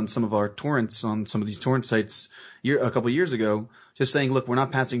comment on some of our torrents on some of these torrent sites a couple of years ago, just saying, look, we're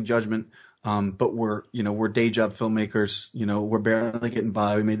not passing judgment, but we're day job filmmakers. We're barely getting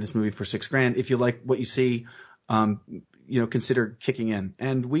by. We made this movie for $6,000. If you like what you see, consider kicking in.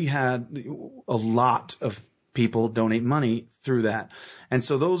 And we had a lot of people donate money through that. And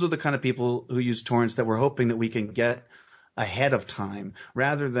so those are the kind of people who use torrents that we're hoping that we can get ahead of time,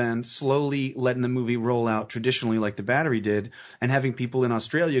 rather than slowly letting the movie roll out traditionally like The Battery did, and having people in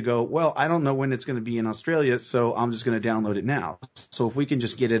Australia go, well, I don't know when it's going to be in Australia, so I'm just going to download it now. So if we can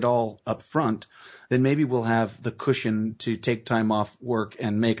just get it all up front, then maybe we'll have the cushion to take time off work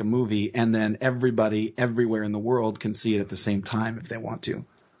and make a movie, and then everybody everywhere in the world can see it at the same time if they want to.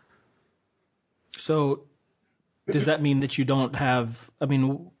 So does that mean that you don't have,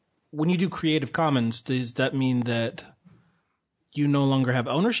 when you do Creative Commons, does that mean that you no longer have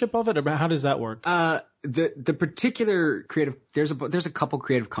ownership of it, or how does that work? The particular there's a couple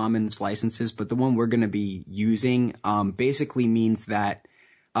Creative Commons licenses, but the one we're going to be using, basically means that,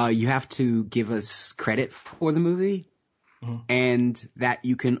 you have to give us credit for the movie, and that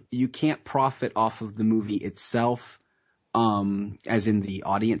you can't profit off of the movie itself. As in the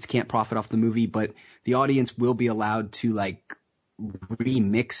audience can't profit off the movie, but the audience will be allowed to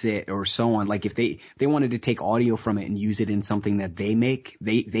remix it or so on. If they wanted to take audio from it and use it in something that they make,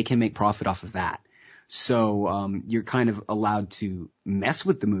 they can make profit off of that. So you're kind of allowed to mess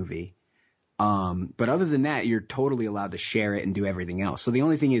with the movie. But other than that, you're totally allowed to share it and do everything else. So the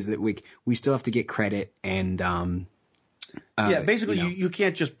only thing is that we still have to get credit and basically you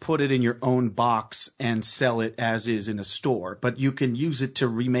can't just put it in your own box and sell it as is in a store, but you can use it to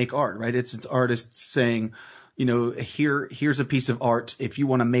remake art, right? It's artists saying, here's a piece of art. If you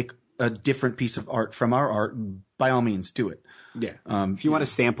want to make a different piece of art from our art, by all means do it. Yeah. If you want to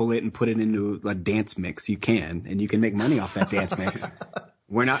sample it and put it into a dance mix, you can, and you can make money off that dance mix.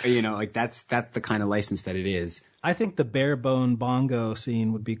 We're not, that's the kind of license that it is. I think the bare bone bongo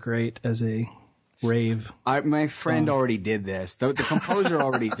scene would be great as a rave. My friend already did this. The composer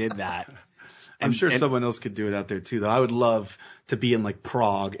already did that. I'm sure someone else could do it out there too, though. I would love to be in like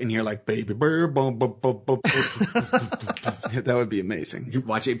Prague and hear like baby bear boom boom boom boom. That would be amazing. You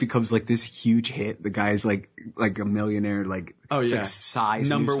watch it becomes like this huge hit. The guy's like a millionaire. Like it's like size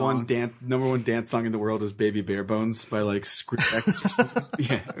number one dance song in the world is Baby Bare Bones by like Skrillex or something.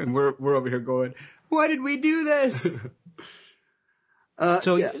 Yeah, and we're over here going, why did we do this?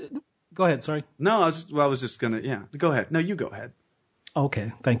 Go ahead. Sorry. No, I was just gonna. Yeah, go ahead. No, you go ahead.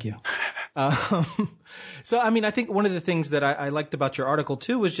 Okay, thank you. So, I mean, I think one of the things that I liked about your article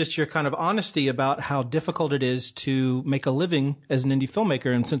too was just your kind of honesty about how difficult it is to make a living as an indie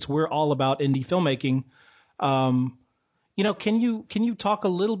filmmaker. And since we're all about indie filmmaking, can you talk a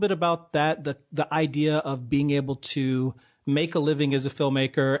little bit about that, the idea of being able to make a living as a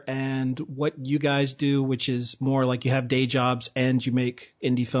filmmaker and what you guys do, which is more like you have day jobs and you make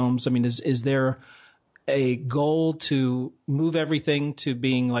indie films? I mean, is there a goal to move everything to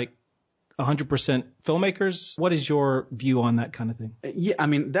being like 100% filmmakers? What is your view on that kind of thing? Yeah, I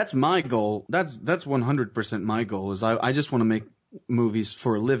mean, that's my goal. That's 100% my goal is I just want to make movies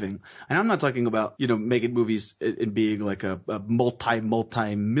for a living. And I'm not talking about, making movies and being like a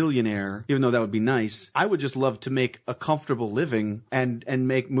multi-millionaire, even though that would be nice. I would just love to make a comfortable living and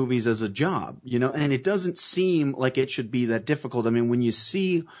make movies as a job, and it doesn't seem like it should be that difficult. I mean, when you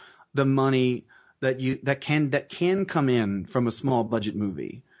see the money that can come in from a small budget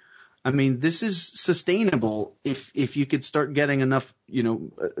movie, I mean, this is sustainable if you could start getting enough,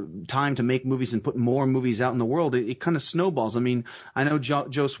 time to make movies and put more movies out in the world. It kind of snowballs. I mean, I know Joe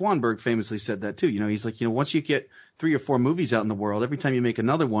Swanberg famously said that too. He's like, once you get 3 or 4 movies out in the world, every time you make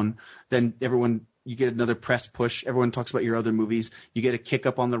another one, then you get another press push. Everyone talks about your other movies. You get a kick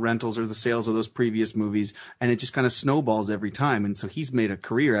up on the rentals or the sales of those previous movies, and it just kind of snowballs every time. And so he's made a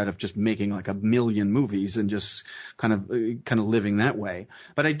career out of just making like 1 million movies and just kind of living that way.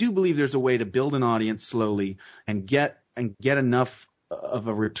 But I do believe there's a way to build an audience slowly and get enough of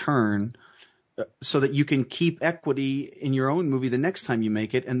a return so that you can keep equity in your own movie the next time you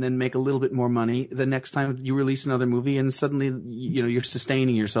make it, and then make a little bit more money the next time you release another movie, and suddenly you're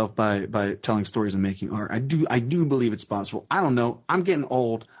sustaining yourself by telling stories and making art. I do believe it's possible. I don't know. I'm getting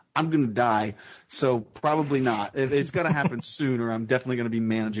old. I'm going to die, so probably not. It's going to happen soon, or I'm definitely going to be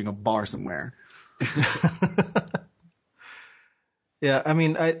managing a bar somewhere. Yeah, I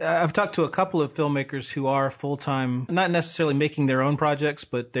mean, I've talked to a couple of filmmakers who are full-time, not necessarily making their own projects,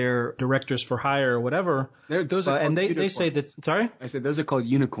 but they're directors for hire or whatever. Those are and they say that. Sorry, I said those are called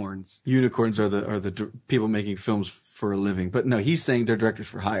unicorns. Unicorns are the people making films for a living. But no, he's saying they're directors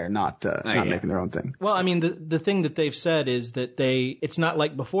for hire, not making their own thing. Well, I mean, the thing that they've said is that it's not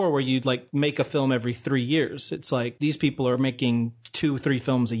like before where you'd like make a film every 3 years. It's like these people are making 2-3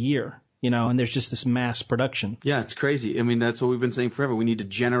 films a year. And there's just this mass production. Yeah, it's crazy. I mean, that's what we've been saying forever. We need to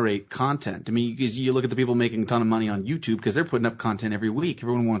generate content. I mean, you look at the people making a ton of money on YouTube because they're putting up content every week.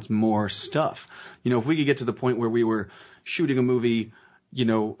 Everyone wants more stuff. If we could get to the point where we were shooting a movie,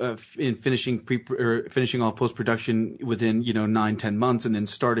 in finishing all post-production within, 9-10 months, and then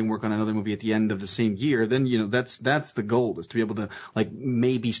starting work on another movie at the end of the same year, then, that's the goal, is to be able to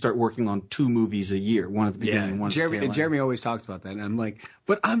maybe start working on 2 movies a year, one at the beginning, one at the tail end. Jeremy always talks about that, and I'm like,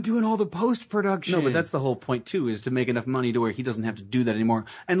 but I'm doing all the post-production. No, but that's the whole point too, is to make enough money to where he doesn't have to do that anymore.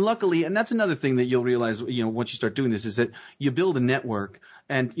 And luckily, and that's another thing that you'll realize, once you start doing this, is that you build a network,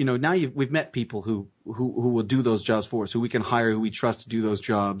 and now we've met people who will do those jobs for us, who we can hire, who we trust to do those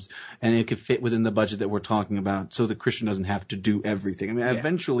jobs, and it could fit within the budget that we're talking about, so that Christian doesn't have to do everything. I mean,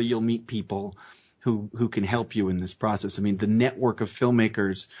 eventually you'll meet people who can help you in this process. I mean, the network of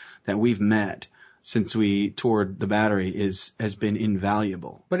filmmakers that we've met since we toured the Battery has been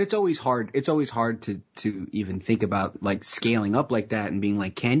invaluable. But it's always hard. It's always hard to even think about scaling up like that and being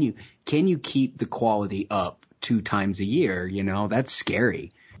like, can you keep the quality up 2 times a year? That's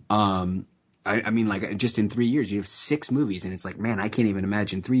scary. I mean, just in 3 years, you have 6 movies, and it's like, man, I can't even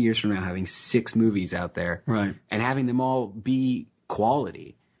imagine 3 years from now having 6 movies out there. Right. And having them all be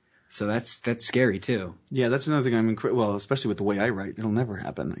quality. So that's scary too. Yeah, that's another thing well, especially with the way I write, it'll never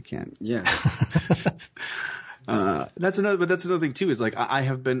happen. I can't. Yeah. That's another thing too, is like I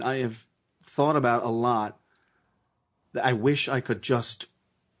have thought about a lot that I wish I could just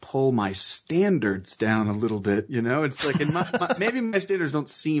pull my standards down a little bit, you know? It's like, maybe my standards don't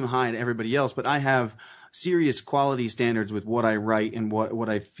seem high to everybody else, but I have serious quality standards with what I write and what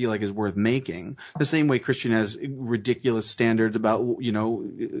I feel like is worth making. The same way Christian has ridiculous standards about, you know,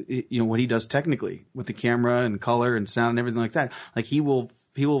 what he does technically with the camera and color and sound and everything like that. Like he will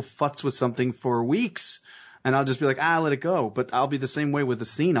futz with something for weeks and I'll just be like, let it go. But I'll be the same way with a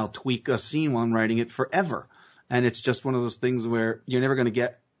scene. I'll tweak a scene while I'm writing it forever. And it's just one of those things where you're never going to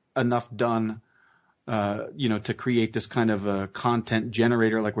get enough done, you know, to create this kind of a content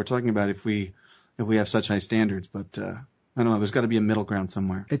generator like we're talking about if we have such high standards. But I don't know, there's got to be a middle ground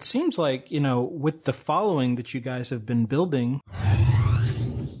somewhere. It seems like, you know, with the following that you guys have been building.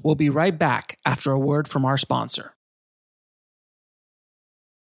 We'll be right back after a word from our sponsor.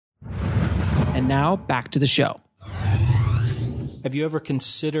 And now back to the show. Have you ever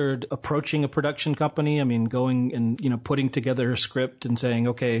considered approaching a production company? I mean, going and, you know, putting together a script and saying,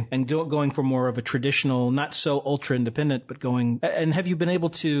 okay, and going for more of a traditional, not so ultra independent, but going, and have you been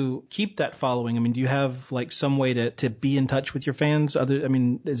able to keep that following? I mean, do you have like some way to be in touch with your fans?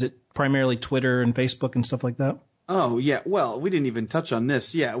 Is it primarily Twitter and Facebook and stuff like that? Oh, yeah. Well, we didn't even touch on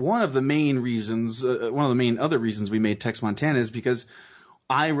this. Yeah. One of the main other reasons we made Tex Montana is because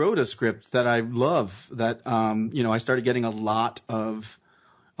I wrote a script that I love that, you know, I started getting a lot of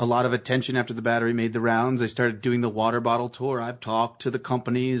attention after The Battery made the rounds. I started doing the water bottle tour. I've talked to the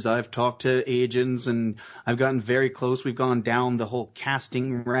companies. I've talked to agents and I've gotten very close. We've gone down the whole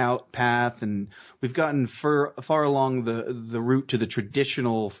casting route path and we've gotten far along the route to the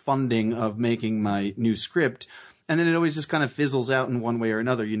traditional funding of making my new script. And then it always just kind of fizzles out in one way or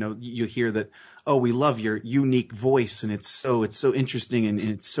another. You know, you hear that, oh, we love your unique voice and it's so interesting and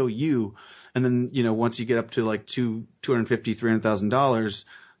it's so you. And then, you know, once you get up to like $250,000-$300,000,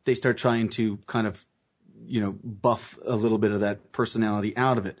 they start trying to kind of, you know, buff a little bit of that personality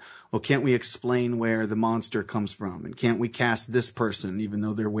out of it. Well, can't we explain where the monster comes from? And can't we cast this person even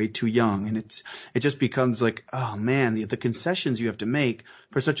though they're way too young? And it just becomes like, oh man, the concessions you have to make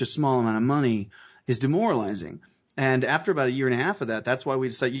for such a small amount of money is demoralizing. And after about a year and a half of that, that's why we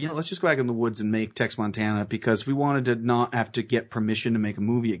decided, you know, let's just go back in the woods and make Tex Montana because we wanted to not have to get permission to make a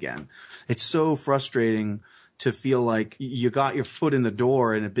movie again. It's so frustrating to feel like you got your foot in the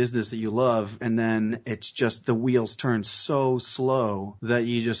door in a business that you love and then it's just the wheels turn so slow that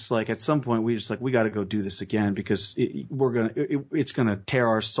you just like at some point we got to go do this again because it's going to tear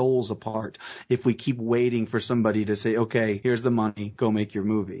our souls apart if we keep waiting for somebody to say, okay, here's the money, go make your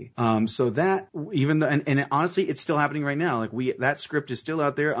movie. So that even though, and honestly, it's still happening right now. Like that script is still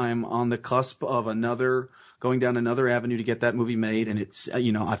out there. I'm on the cusp of going down another avenue to get that movie made. And it's,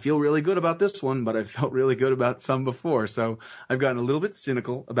 you know, I feel really good about this one, but I felt really good about some before. So I've gotten a little bit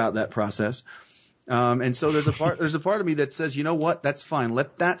cynical about that process. And so there's a part of me that says, you know what, that's fine.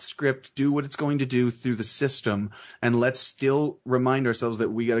 Let that script do what it's going to do through the system. And let's still remind ourselves that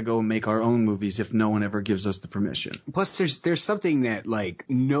we got to go and make our own movies if no one ever gives us the permission. Plus there's something that like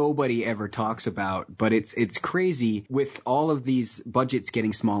nobody ever talks about, but it's crazy with all of these budgets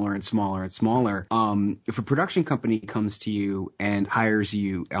getting smaller and smaller and smaller. If a production company comes to you and hires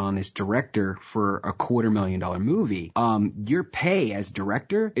you on as director for a $250,000 movie, your pay as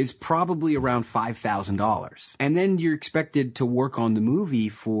director is probably around $5,000. And then you're expected to work on the movie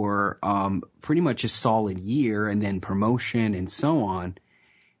for pretty much a solid year and then promotion and so on.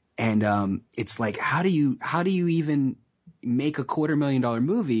 And it's like, how do you even make a $250,000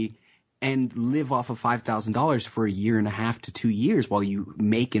 movie and live off of $5,000 for a year and a half to 2 years while you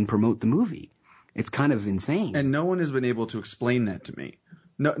make and promote the movie? It's kind of insane. And no one has been able to explain that to me.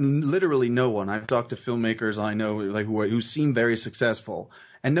 No, literally no one. I've talked to filmmakers I know like who seem very successful.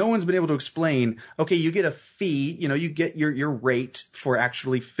 And no one's been able to explain, okay, you get a fee, you know, you get your rate for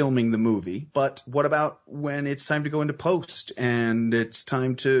actually filming the movie. But what about when it's time to go into post and it's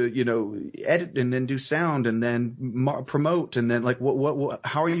time to, you know, edit and then do sound and then promote and then like what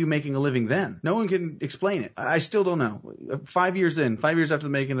how are you making a living then? No one can explain it. I still don't know. 5 years after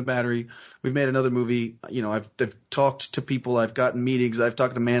making The Battery, we've made another movie. You know, I've talked to people, I've gotten meetings, I've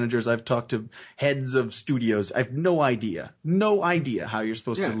talked to managers, I've talked to heads of studios. I have no idea how you're supposed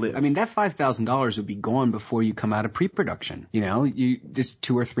supposed to live. I mean, that $5,000 would be gone before you come out of pre-production. You know, you just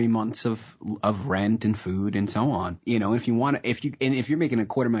 2 or 3 months of rent and food and so on. You know, if you're making a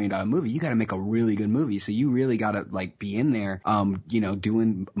 $250,000 movie, you got to make a really good movie. So you really got to like be in there, you know,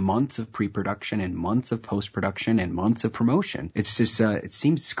 doing months of pre-production and months of post-production and months of promotion. It's just, it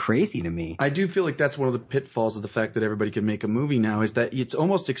seems crazy to me. I do feel like that's one of the pitfalls of the fact that everybody can make a movie now, is that it's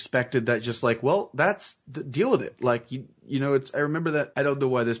almost expected that just like, well, deal with it. Like, you know, I remember that, I don't know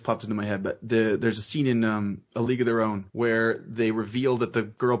why this popped into my head, but there's a scene in A League of Their Own where they reveal that the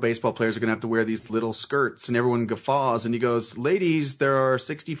girl baseball players are going to have to wear these little skirts, and everyone guffaws, and he goes, ladies, there are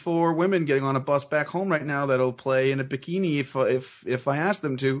 64 women getting on a bus back home right now that'll play in a bikini if I ask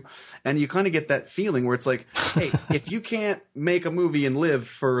them to. And you kind of get that feeling where it's like, hey, if you can't make a movie and live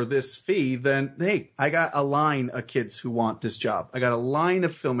for this fee, then hey, I got a line of kids who want this job. I got a line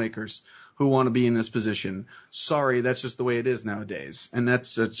of filmmakers who want to be in this position. Sorry, that's just the way it is nowadays. And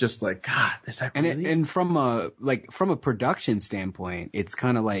it's just like, God, is that really? And from a production standpoint, it's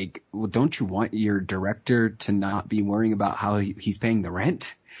kind of like, well, don't you want your director to not be worrying about how he's paying the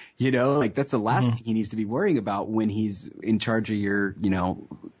rent? You know, like that's the last thing he needs to be worrying about when he's in charge of your, you know,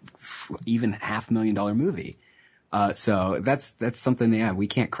 even $500,000 movie. So that's something, yeah, we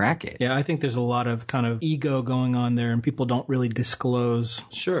can't crack it. Yeah, I think there's a lot of kind of ego going on there, and people don't really disclose.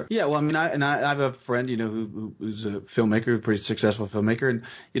 Sure. Yeah. Well, I mean, I have a friend, you know, who's a filmmaker, a pretty successful filmmaker, and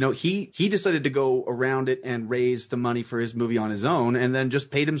you know, he decided to go around it and raise the money for his movie on his own, and then just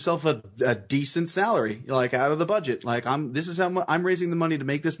paid himself a decent salary, like out of the budget. Like this is how much I'm raising the money to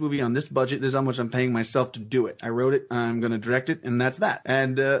make this movie on this budget. This is how much I'm paying myself to do it. I wrote it, I'm going to direct it, and that's that.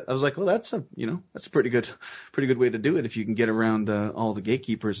 And I was like, well, that's a pretty good way to do it if you can get around all the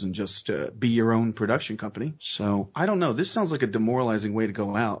gatekeepers and just be your own production company. So I don't know. This sounds like a demoralizing way to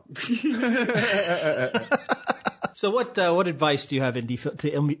go out. So what advice do you have to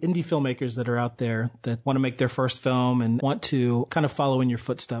indie filmmakers that are out there that want to make their first film and want to kind of follow in your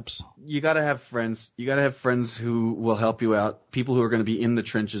footsteps? You got to have friends. You got to have friends who will help you out. People who are going to be in the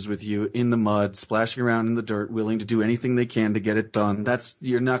trenches with you, in the mud, splashing around in the dirt, willing to do anything they can to get it done.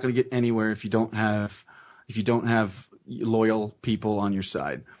 You're not going to get anywhere if you don't have loyal people on your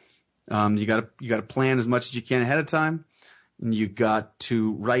side. You got to plan as much as you can ahead of time, and you got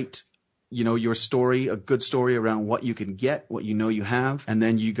to write, you know, your story, a good story around what you can get, what you know you have, and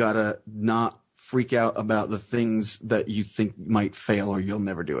then you got to not freak out about the things that you think might fail or you'll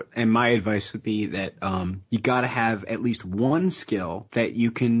never do it. And my advice would be that you got to have at least one skill that you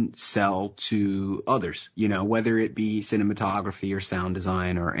can sell to others, you know, whether it be cinematography or sound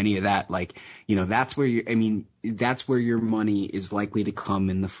design or any of that. Like, you know, that's where your money is likely to come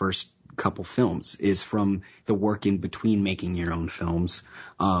in the first couple films, is from the work in between making your own films.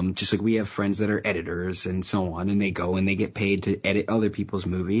 Just like we have friends that are editors and so on, and they go and they get paid to edit other people's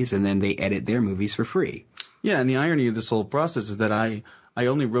movies, and then they edit their movies for free. Yeah, and the irony of this whole process is that I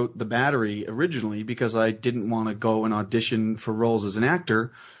only wrote The Battery originally because I didn't want to go and audition for roles as an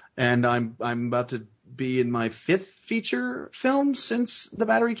actor, and I'm about to be in my 5th feature film since The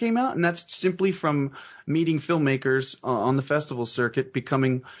Battery came out, and that's simply from meeting filmmakers on the festival circuit,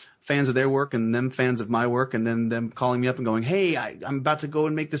 becoming fans of their work and them fans of my work, and then them calling me up and going, hey, I'm about to go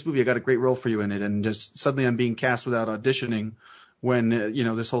and make this movie. I got a great role for you in it. And just suddenly I'm being cast without auditioning when, you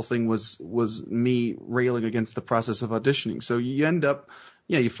know, this whole thing was me railing against the process of auditioning. So you end up,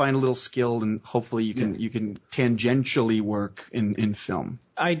 you find a little skill, and hopefully you can tangentially work in film.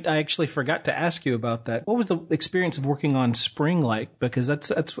 I actually forgot to ask you about that. What was the experience of working on Spring like? Because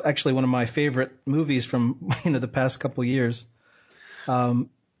that's actually one of my favorite movies from, you know, the past couple of years.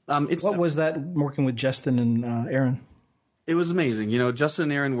 What was that working with Justin and Aaron? It was amazing. You know, Justin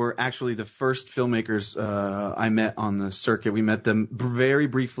and Aaron were actually the first filmmakers I met on the circuit. We met them very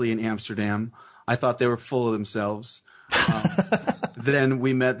briefly in Amsterdam. I thought they were full of themselves. Then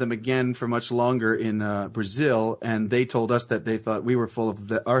we met them again for much longer in Brazil, and they told us that they thought we were full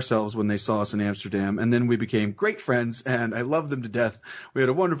of ourselves when they saw us in Amsterdam. And then we became great friends, and I loved them to death. We had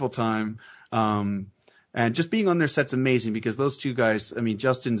a wonderful time. And just being on their set's amazing because those two guys, I mean,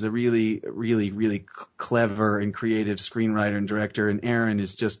 Justin's a really, really, really clever and creative screenwriter and director. And Aaron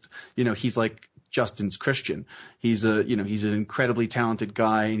is just, you know, he's like Justin's Christian. He's an incredibly talented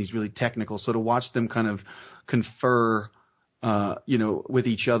guy, and he's really technical. So to watch them kind of confer, with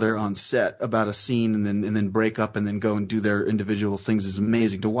each other on set about a scene and then break up and then go and do their individual things is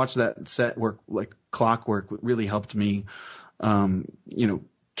amazing. To watch that set work like clockwork really helped me,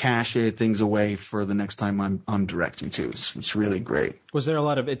 cache things away for the next time I'm directing too. It's really great. Was there a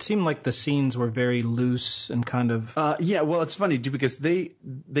lot of, it seemed like the scenes were very loose and kind of. Well, it's funny too, because they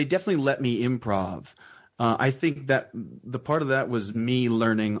definitely let me improv. I think that the part of that was me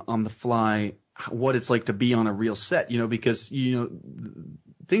learning on the fly what it's like to be on a real set, because,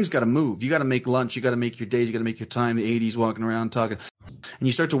 things got to move. You got to make lunch. You got to make your days. You got to make your time. The 80s walking around talking. And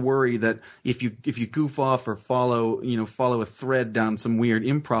you start to worry that if you goof off or follow a thread down some weird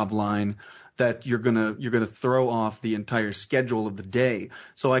improv line, that you're gonna throw off the entire schedule of the day.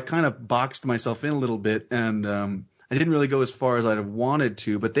 So I kind of boxed myself in a little bit, and I didn't really go as far as I'd have wanted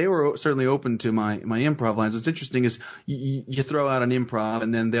to, but they were certainly open to my improv lines. What's interesting is you throw out an improv,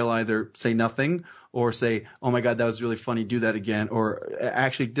 and then they'll either say nothing or say, "Oh my God, that was really funny. Do that again," or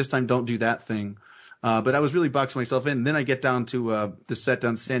 "Actually, this time don't do that thing." But I was really boxing myself in. And then I get down to the set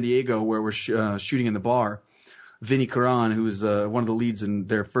down in San Diego where we're shooting in the bar. Vinny Caron, who is one of the leads in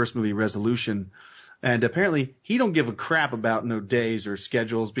their first movie, Resolution. And apparently he don't give a crap about no days or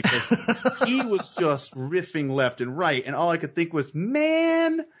schedules, because he was just riffing left and right. And all I could think was,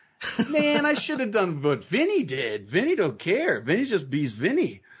 man, I should have done what Vinny did. Vinny don't care. Vinny just bees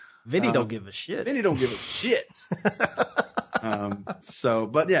Vinny. Vinny don't give a shit. Vinny don't give a shit. But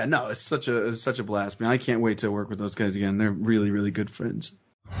yeah, no, it's such a blast, man. I can't wait to work with those guys again. They're really, really good friends.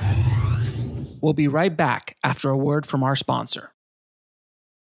 We'll be right back after a word from our sponsor.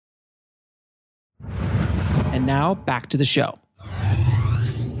 And now back to the show.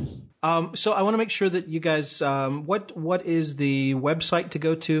 So I want to make sure that you guys, what is the website to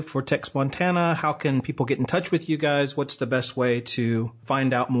go to for Tex Montana? How can people get in touch with you guys? What's the best way to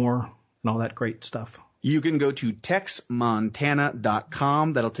find out more and all that great stuff? You can go to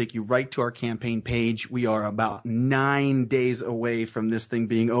texmontana.com. That'll take you right to our campaign page. We are about 9 days away from this thing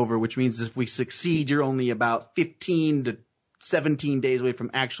being over, which means if we succeed, you're only about 15 to 17 days away from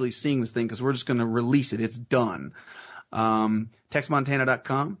actually seeing this thing, because we're just going to release it. It's done.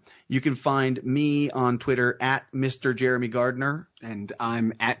 Texmontana.com. You can find me on Twitter at Mr. Jeremy Gardner. And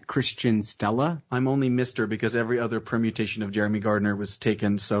I'm at Christian Stella. I'm only Mr. because every other permutation of Jeremy Gardner was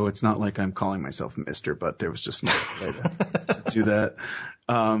taken, so it's not like I'm calling myself Mr., but there was just no way to do that.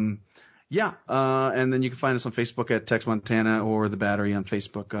 And then you can find us on Facebook at Tex Montana or The Battery on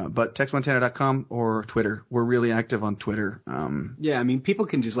Facebook. But texmontana.com or Twitter. We're really active on Twitter. People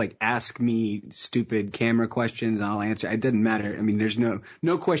can just ask me stupid camera questions. I'll answer. It doesn't matter. I mean, there's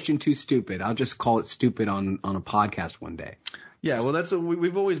no question too stupid. I'll just call it stupid on a podcast one day. Yeah, well, that's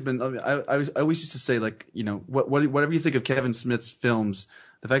we've always been. I always used to say, whatever you think of Kevin Smith's films,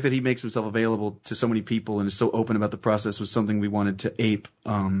 the fact that he makes himself available to so many people and is so open about the process was something we wanted to ape.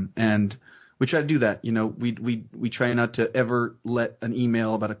 And we try to do that. We try not to ever let an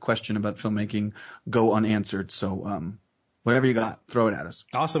email about a question about filmmaking go unanswered. So, whatever you got, throw it at us.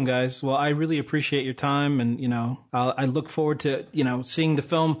 Awesome, guys. Well, I really appreciate your time, and I look forward to seeing the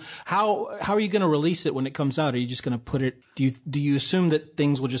film. How are you going to release it when it comes out? Are you just going to put it? Do you assume that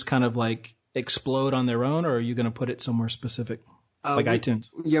things will just kind of explode on their own, or are you going to put it somewhere specific, iTunes?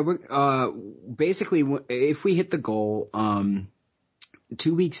 Yeah, we're basically, if we hit the goal,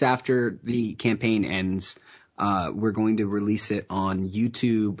 2 weeks after the campaign ends, we're going to release it on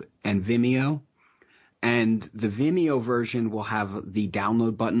YouTube and Vimeo. And the Vimeo version will have the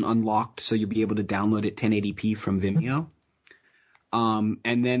download button unlocked, so you'll be able to download it 1080p from Vimeo. And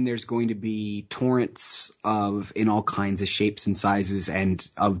then there's going to be torrents in all kinds of shapes and sizes and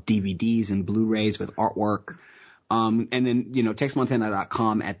of DVDs and Blu-rays with artwork. And then,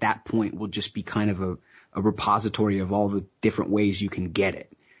 texmontana.com at that point will just be kind of a repository of all the different ways you can get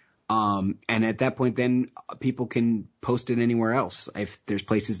it. And at that point, then people can post it anywhere else if there's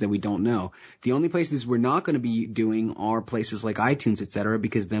places that we don't know. The only places we're not going to be doing are places like iTunes, etc.,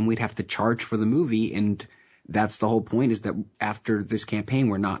 because then we'd have to charge for the movie. And that's the whole point, is that after this campaign,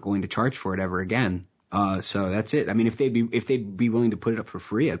 we're not going to charge for it ever again. So that's it. I mean, if they'd be willing to put it up for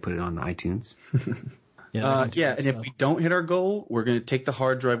free, I'd put it on iTunes. And if we don't hit our goal, we're going to take the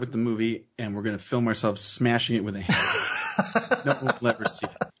hard drive with the movie and we're going to film ourselves smashing it with a hammer. No one will ever see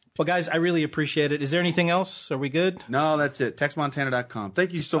it. Well, guys, I really appreciate it. Is there anything else? Are we good? No, that's it. TexMontana.com.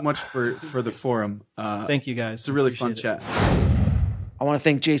 Thank you so much for the forum. Thank you, guys. It's a really fun chat. I want to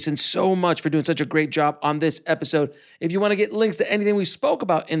thank Jason so much for doing such a great job on this episode. If you want to get links to anything we spoke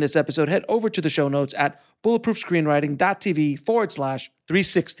about in this episode, head over to the show notes at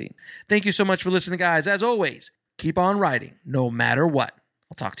bulletproofscreenwriting.tv/316. Thank you so much for listening, guys. As always, keep on writing, no matter what.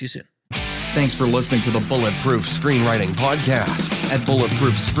 I'll talk to you soon. Thanks for listening to the Bulletproof Screenwriting Podcast at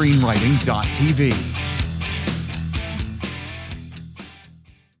bulletproofscreenwriting.tv.